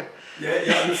anger.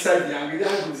 Yeah, I saved the anger. The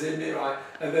anger was in me, right?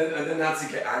 And then I had to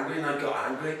get angry, and I got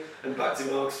angry, and back to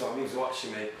Mark's time, he was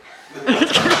watching me. He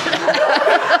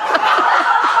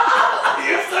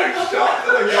was so shocked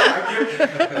that I got angry.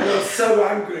 And I was so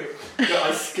angry that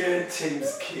I scared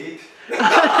Tim's kid.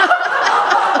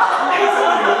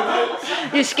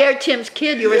 You scared Tim's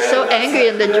kid. You were so angry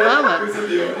in the drama. He was in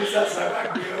the audience. That's how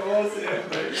angry I was.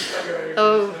 Yeah,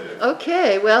 oh,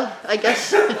 okay. Well, I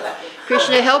guess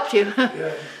Krishna helped you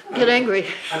get angry.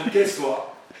 And guess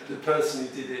what? The person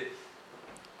who did it,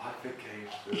 I forgave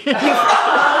them.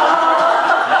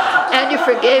 And you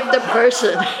forgave the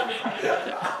person.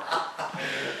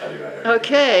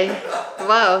 Okay.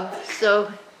 Wow.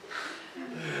 So,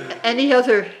 any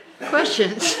other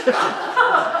questions?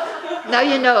 Now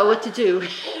you know what to do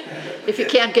if you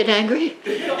can't get angry.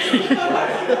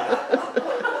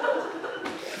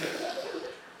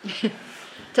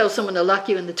 Tell someone to lock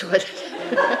you in the toilet.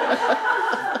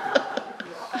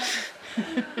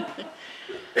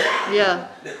 Yeah.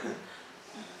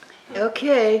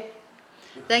 Okay.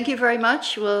 Thank you very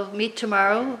much. We'll meet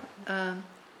tomorrow.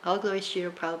 All glories to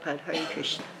Srila Prabhupada. Hare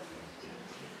Krishna.